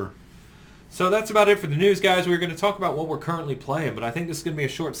for sure. So that's about it for the news, guys. We're going to talk about what we're currently playing, but I think this is going to be a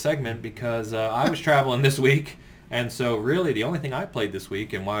short segment because I was traveling this week. And so really the only thing I played this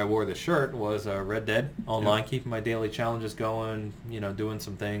week and why I wore this shirt was Red Dead Online, keeping my daily challenges going, doing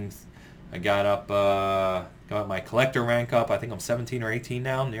some things. I got my collector rank up. I think I'm 17 or 18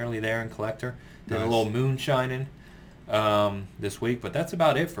 now, nearly there in collector. Did a little moonshining this week, but that's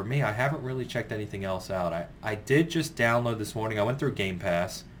about it for me. I haven't really checked anything else out. I did just download this morning. I went through Game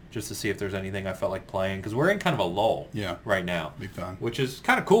Pass just to see if there's anything I felt like playing because we're in kind of a lull right now. Big time. Which is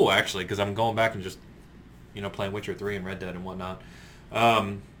kind of cool, actually, because I'm going back and just playing Witcher 3 and Red Dead and whatnot.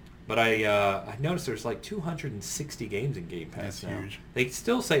 But I noticed there's like 260 games in Game Pass. That's now. huge. They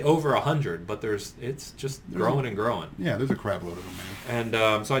still say over 100, but it's just growing and growing. Yeah, there's a crap load of them, man.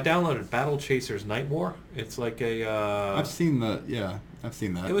 And so I downloaded Battle Chasers Night War. It's like a... I've seen that.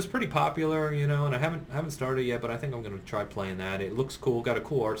 It was pretty popular, and I haven't started yet, but I think I'm going to try playing that. It looks cool, got a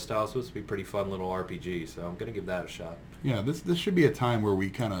cool art style, so it's supposed to be a pretty fun little RPG, so I'm going to give that a shot. Yeah, this should be a time where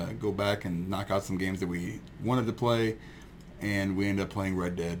we kind of go back and knock out some games that we wanted to play, and we end up playing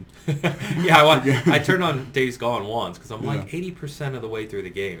Red Dead. I turned on Days Gone once, because I'm like 80% of the way through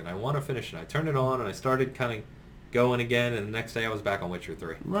the game, and I want to finish it. I turned it on, and I started kind of going again, and the next day I was back on Witcher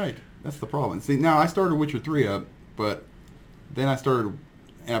 3. Right, that's the problem. See, now I started Witcher 3 up, but then I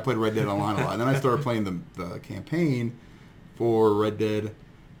played Red Dead Online a lot. And then I started playing the campaign for Red Dead,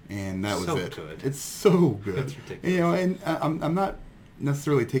 and that was so it. Good. It's so good. It's ridiculous. And I'm not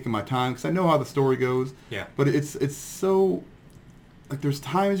necessarily taking my time because I know how the story goes. Yeah. But it's so, like, there's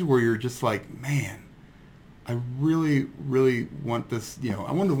times where you're just like, man, I really, really want this.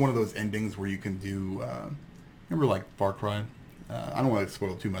 I wanted one of those endings where you can do. Remember, like Far Cry. I don't want to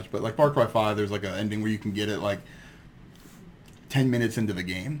spoil too much, but like Far Cry 5, there's like an ending where you can get it like 10 minutes into the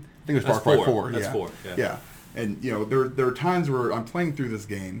game. I think it was Far Cry 4. That's 4. Yeah. And there are times where I'm playing through this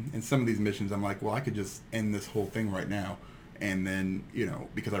game, and some of these missions I'm like, well, I could just end this whole thing right now, and then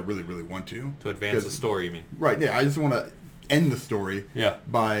because I really, really want to advance the story. You mean? Right. Yeah. I just want to end the story. Yeah.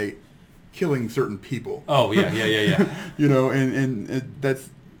 By killing certain people. Oh yeah. And that's.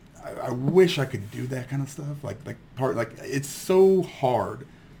 I wish I could do that kind of stuff. Like it's so hard.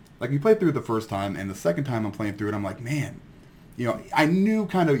 Like you play through it the first time, and the second time I'm playing through it, I'm like, man. I knew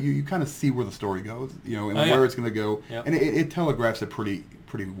kind of you kind of see where the story goes, and where it's going to go, and it telegraphs it pretty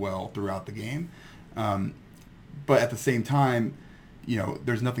well throughout the game. But at the same time,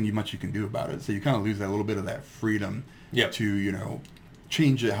 there's nothing much you can do about it, so you kind of lose that little bit of that freedom to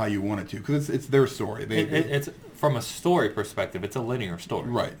change it how you want it to, because it's their story. It's from a story perspective, it's a linear story,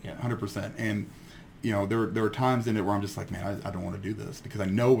 right? Yeah, 100%. And there are times in it where I'm just like, man, I don't want to do this because I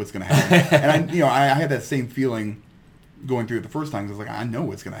know what's going to happen, and I had that same feeling going through it the first time, because I was like, I know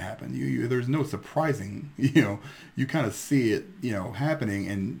what's going to happen. There's no surprising, you kind of see it, happening,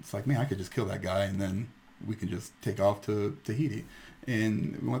 and it's like, man, I could just kill that guy, and then we can just take off to Tahiti,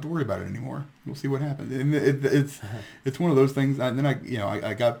 and we won't have to worry about it anymore. We'll see what happens. And it's one of those things. And then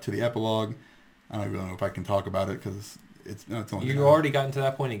I got to the epilogue. I don't really know if I can talk about it because it's only. You already gotten to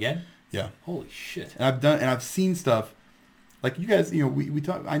that point again? Yeah. Holy shit. And I've seen stuff. Like you guys, we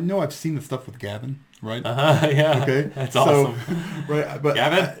talk. I know I've seen the stuff with Gavin, right? Yeah. Okay. That's awesome. Right, but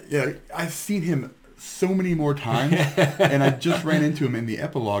Gavin? I've seen him so many more times, and I just ran into him in the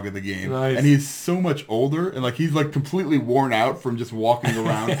epilogue of the game, nice. And he's so much older, and like he's like completely worn out from just walking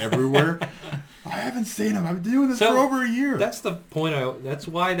around everywhere. I haven't seen him. I've been doing this for over a year. That's the point. That's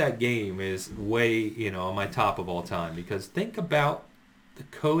why that game is way on my top of all time, because think about the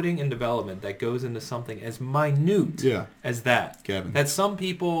coding and development that goes into something as minute as that. Kevin. That some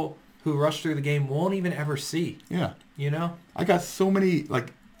people who rush through the game won't even ever see. Yeah. I got so many,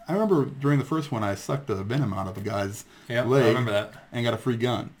 like, I remember during the first one, I sucked the venom out of a guy's leg. I remember that. And got a free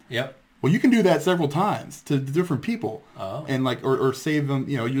gun. Yep. Well, you can do that several times to different people. Oh. And, like, or save them,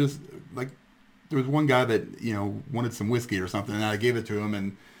 you just, like, there was one guy that, wanted some whiskey or something, and I gave it to him,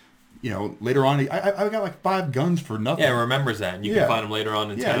 and later on, I got like 5 guns for nothing. Yeah, it remembers that. And you can find them later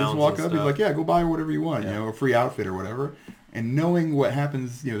on in towns. Yeah, just walk up, he's like, yeah, go buy whatever you want, Yeah. a free outfit or whatever. And knowing what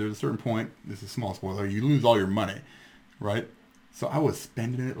happens, there's a certain point, this is a small spoiler, you lose all your money, right? So I was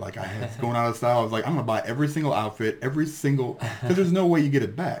spending it like I was going out of style. I was like, I'm going to buy every single outfit, because there's no way you get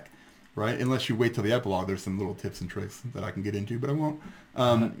it back, right? Unless you wait till the epilogue. There's some little tips and tricks that I can get into, but I won't.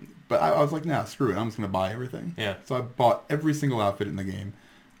 But I was like, nah, screw it. I'm just going to buy everything. Yeah. So I bought every single outfit in the game.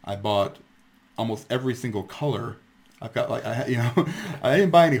 I bought almost every single color. I've got I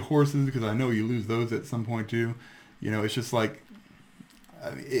didn't buy any horses because I know you lose those at some point too. It's just like,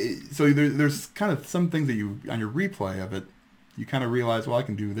 so there's kind of some things that on your replay of it, you kind of realize, well, I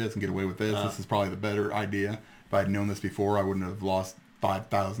can do this and get away with this. This is probably the better idea. If I had known this before, I wouldn't have lost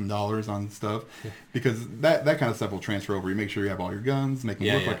 $5,000 on stuff, because that kind of stuff will transfer over. You make sure you have all your guns, make them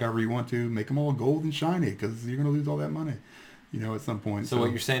look like however you want to, make them all gold and shiny, because you're going to lose all that money, at some point. So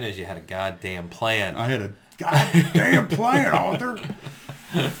what you're saying is you had a goddamn plan. I had a goddamn plan, Arthur.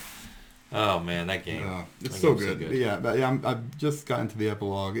 Oh man, that game. It's so good. Yeah, but I've just gotten to the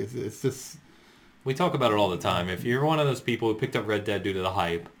epilogue. It's just. We talk about it all the time. If you're one of those people who picked up Red Dead due to the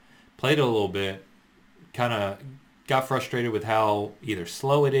hype, played it a little bit, kind of got frustrated with how either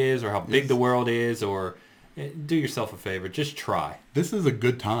slow it is or how big the world is, or do yourself a favor, just try. This is a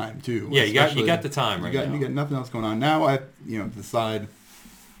good time too. Yeah, you got the time right now. You got nothing else going on. Now I decide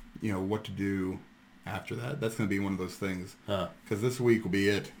what to do after that. That's going to be one of those things. Because this week will be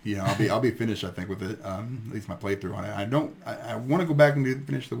it. I'll be finished, I think, with it. At least my playthrough on it. I want to go back and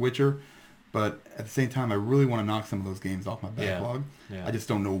finish The Witcher, but at the same time, I really want to knock some of those games off my backlog. Yeah. I just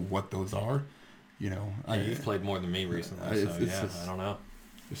don't know what those are. You've played more than me recently, I don't know.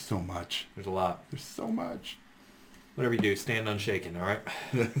 There's so much. There's a lot. There's so much. Whatever you do, stand unshaken, all right?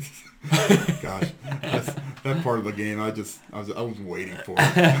 Gosh, that part of the game, I was waiting for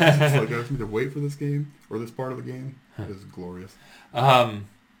it. I was to wait for this game, or this part of the game. It was glorious.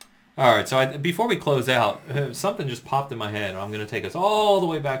 All right, so before we close out, something just popped in my head. I'm going to take us all the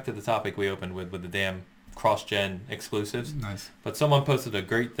way back to the topic we opened with the damn cross-gen exclusives. Nice. But someone posted a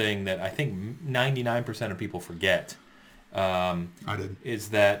great thing that I think 99% of people forget. I did. Is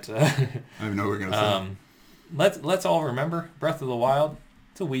that... I don't even know what we're going to say. Let's all remember, Breath of the Wild,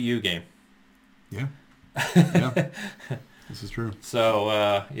 it's a Wii U game. Yeah. Yeah. This is true.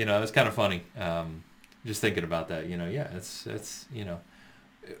 So, it's kind of funny. Just thinking about that, it's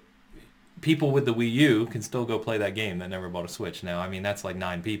people with the Wii U can still go play that game that never bought a Switch. Now, I mean, that's like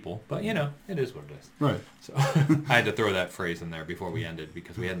 9 people, but it is what it is. Right. So I had to throw that phrase in there before we ended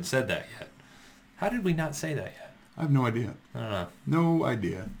because we hadn't said that yet. How did we not say that yet? I have no idea. I don't know. No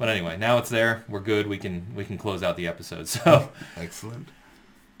idea. But anyway, now it's there. We're good. We can close out the episode. So excellent.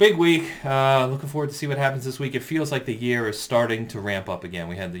 Big week. Looking forward to see what happens this week. It feels like the year is starting to ramp up again.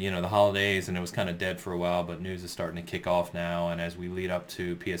 We had the holidays and it was kind of dead for a while, but news is starting to kick off now. And as we lead up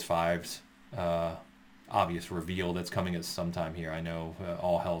to PS5's obvious reveal that's coming at sometime here, I know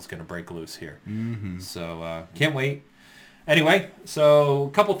all hell's going to break loose here. Mm-hmm. So can't wait. Anyway, so a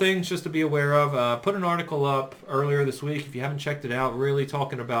couple things just to be aware of. Put an article up earlier this week, if you haven't checked it out, really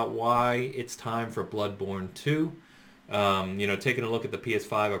talking about why it's time for Bloodborne 2. Taking a look at the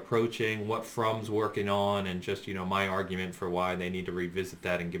PS5 approaching, what From's working on, and just, my argument for why they need to revisit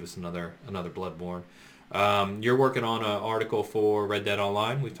that and give us another Bloodborne. You're working on an article for Red Dead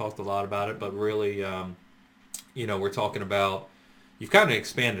Online. We've talked a lot about it, but really, we're talking about, you've kind of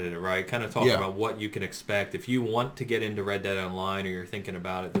expanded it, right? Kind of talking about what you can expect. If you want to get into Red Dead Online or you're thinking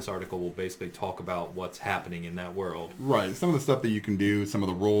about it, this article will basically talk about what's happening in that world. Right. Some of the stuff that you can do, some of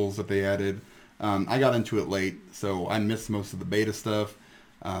the roles that they added. I got into it late, so I missed most of the beta stuff.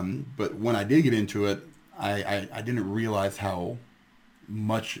 But when I did get into it, I didn't realize how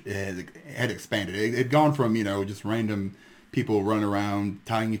much it had expanded. It had gone from, just random people running around,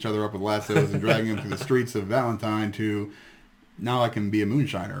 tying each other up with lassos and dragging them through the streets of Valentine to now I can be a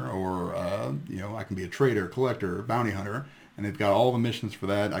moonshiner or, I can be a trader, collector, bounty hunter. And they've got all the missions for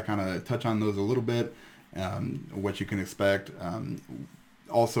that. I kind of touch on those a little bit, what you can expect.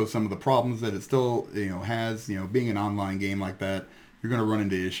 Also, some of the problems that it still, has, being an online game like that, you're going to run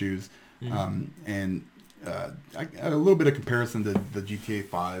into issues. Mm-hmm. A little bit of comparison to the GTA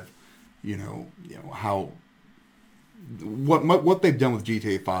 5, how what they've done with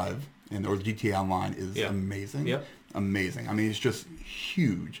GTA 5 or GTA Online is amazing. Yep. Amazing. I mean, it's just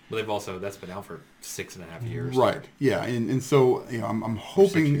huge. But that's been out for 6.5 years. Right. Yeah. And so, I'm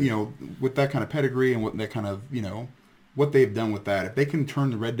hoping, with that kind of pedigree and what that kind of, what they've done with that, if they can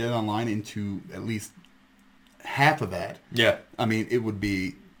turn the Red Dead Online into at least half of that, I mean, it would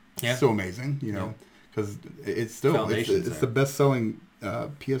be so amazing, because it's still it's the best-selling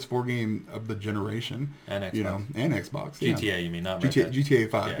PS4 game of the generation. And Xbox. You know, and Xbox. GTA, yeah. you mean, not Red Dead. GTA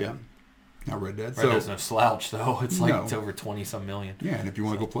 5, yeah. Not Red Dead. Red Dead's no slouch, though. It's like No. it's over 20-some million. Yeah, and if you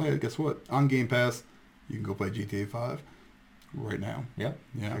want to go play it, guess what? On Game Pass, you can go play GTA 5 right now. Yep.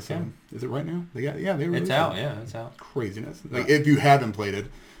 Yeah. Sure So can. is it right now? They It's released out. it. Yeah, it's out. Craziness. Like if you haven't played it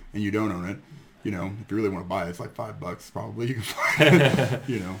and you don't own it, you know, if you really want to buy it, it's like $5 probably. You can find it,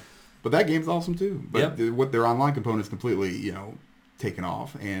 you know. But that game's awesome too. But what their online component is completely, you know, taken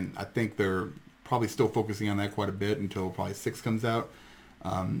off, and I think they're probably still focusing on that quite a bit until probably 6 comes out.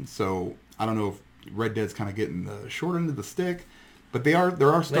 So I don't know if Red Dead's kind of getting the short end of the stick, but there are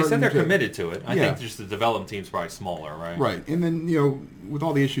starting. They said they're committed to it. I Yeah. think just the development team's probably smaller, right? Right, and then you know, with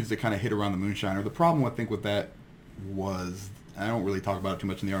all the issues that kind of hit around the Moonshiner, the problem I think with that was, I don't really talk about it too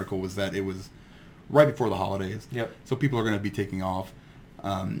much in the article, was that it was right before the holidays. Yep. So people are going to be taking off,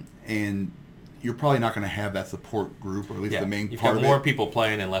 and you're probably not going to have that support group, or at least the main You've part got of more it. people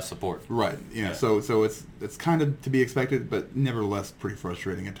playing and less support. Right. Yeah. So it's kind of to be expected, but nevertheless pretty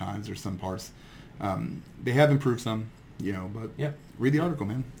frustrating at times. There's some parts. They have improved some, you know, but read the article,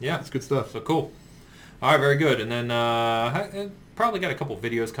 man. Yeah. It's good stuff. So cool. All right, very good. And then probably got a couple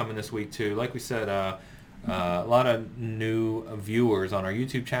videos coming this week too. Like we said, a lot of new viewers on our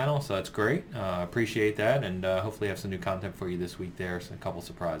YouTube channel, so that's great. Appreciate that, and hopefully have some new content for you this week there. So a couple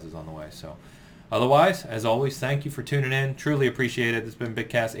surprises on the way. So otherwise, as always, thank you for tuning in. Truly appreciate it. This has been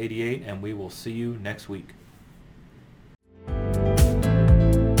BigCast 88, and we will see you next week.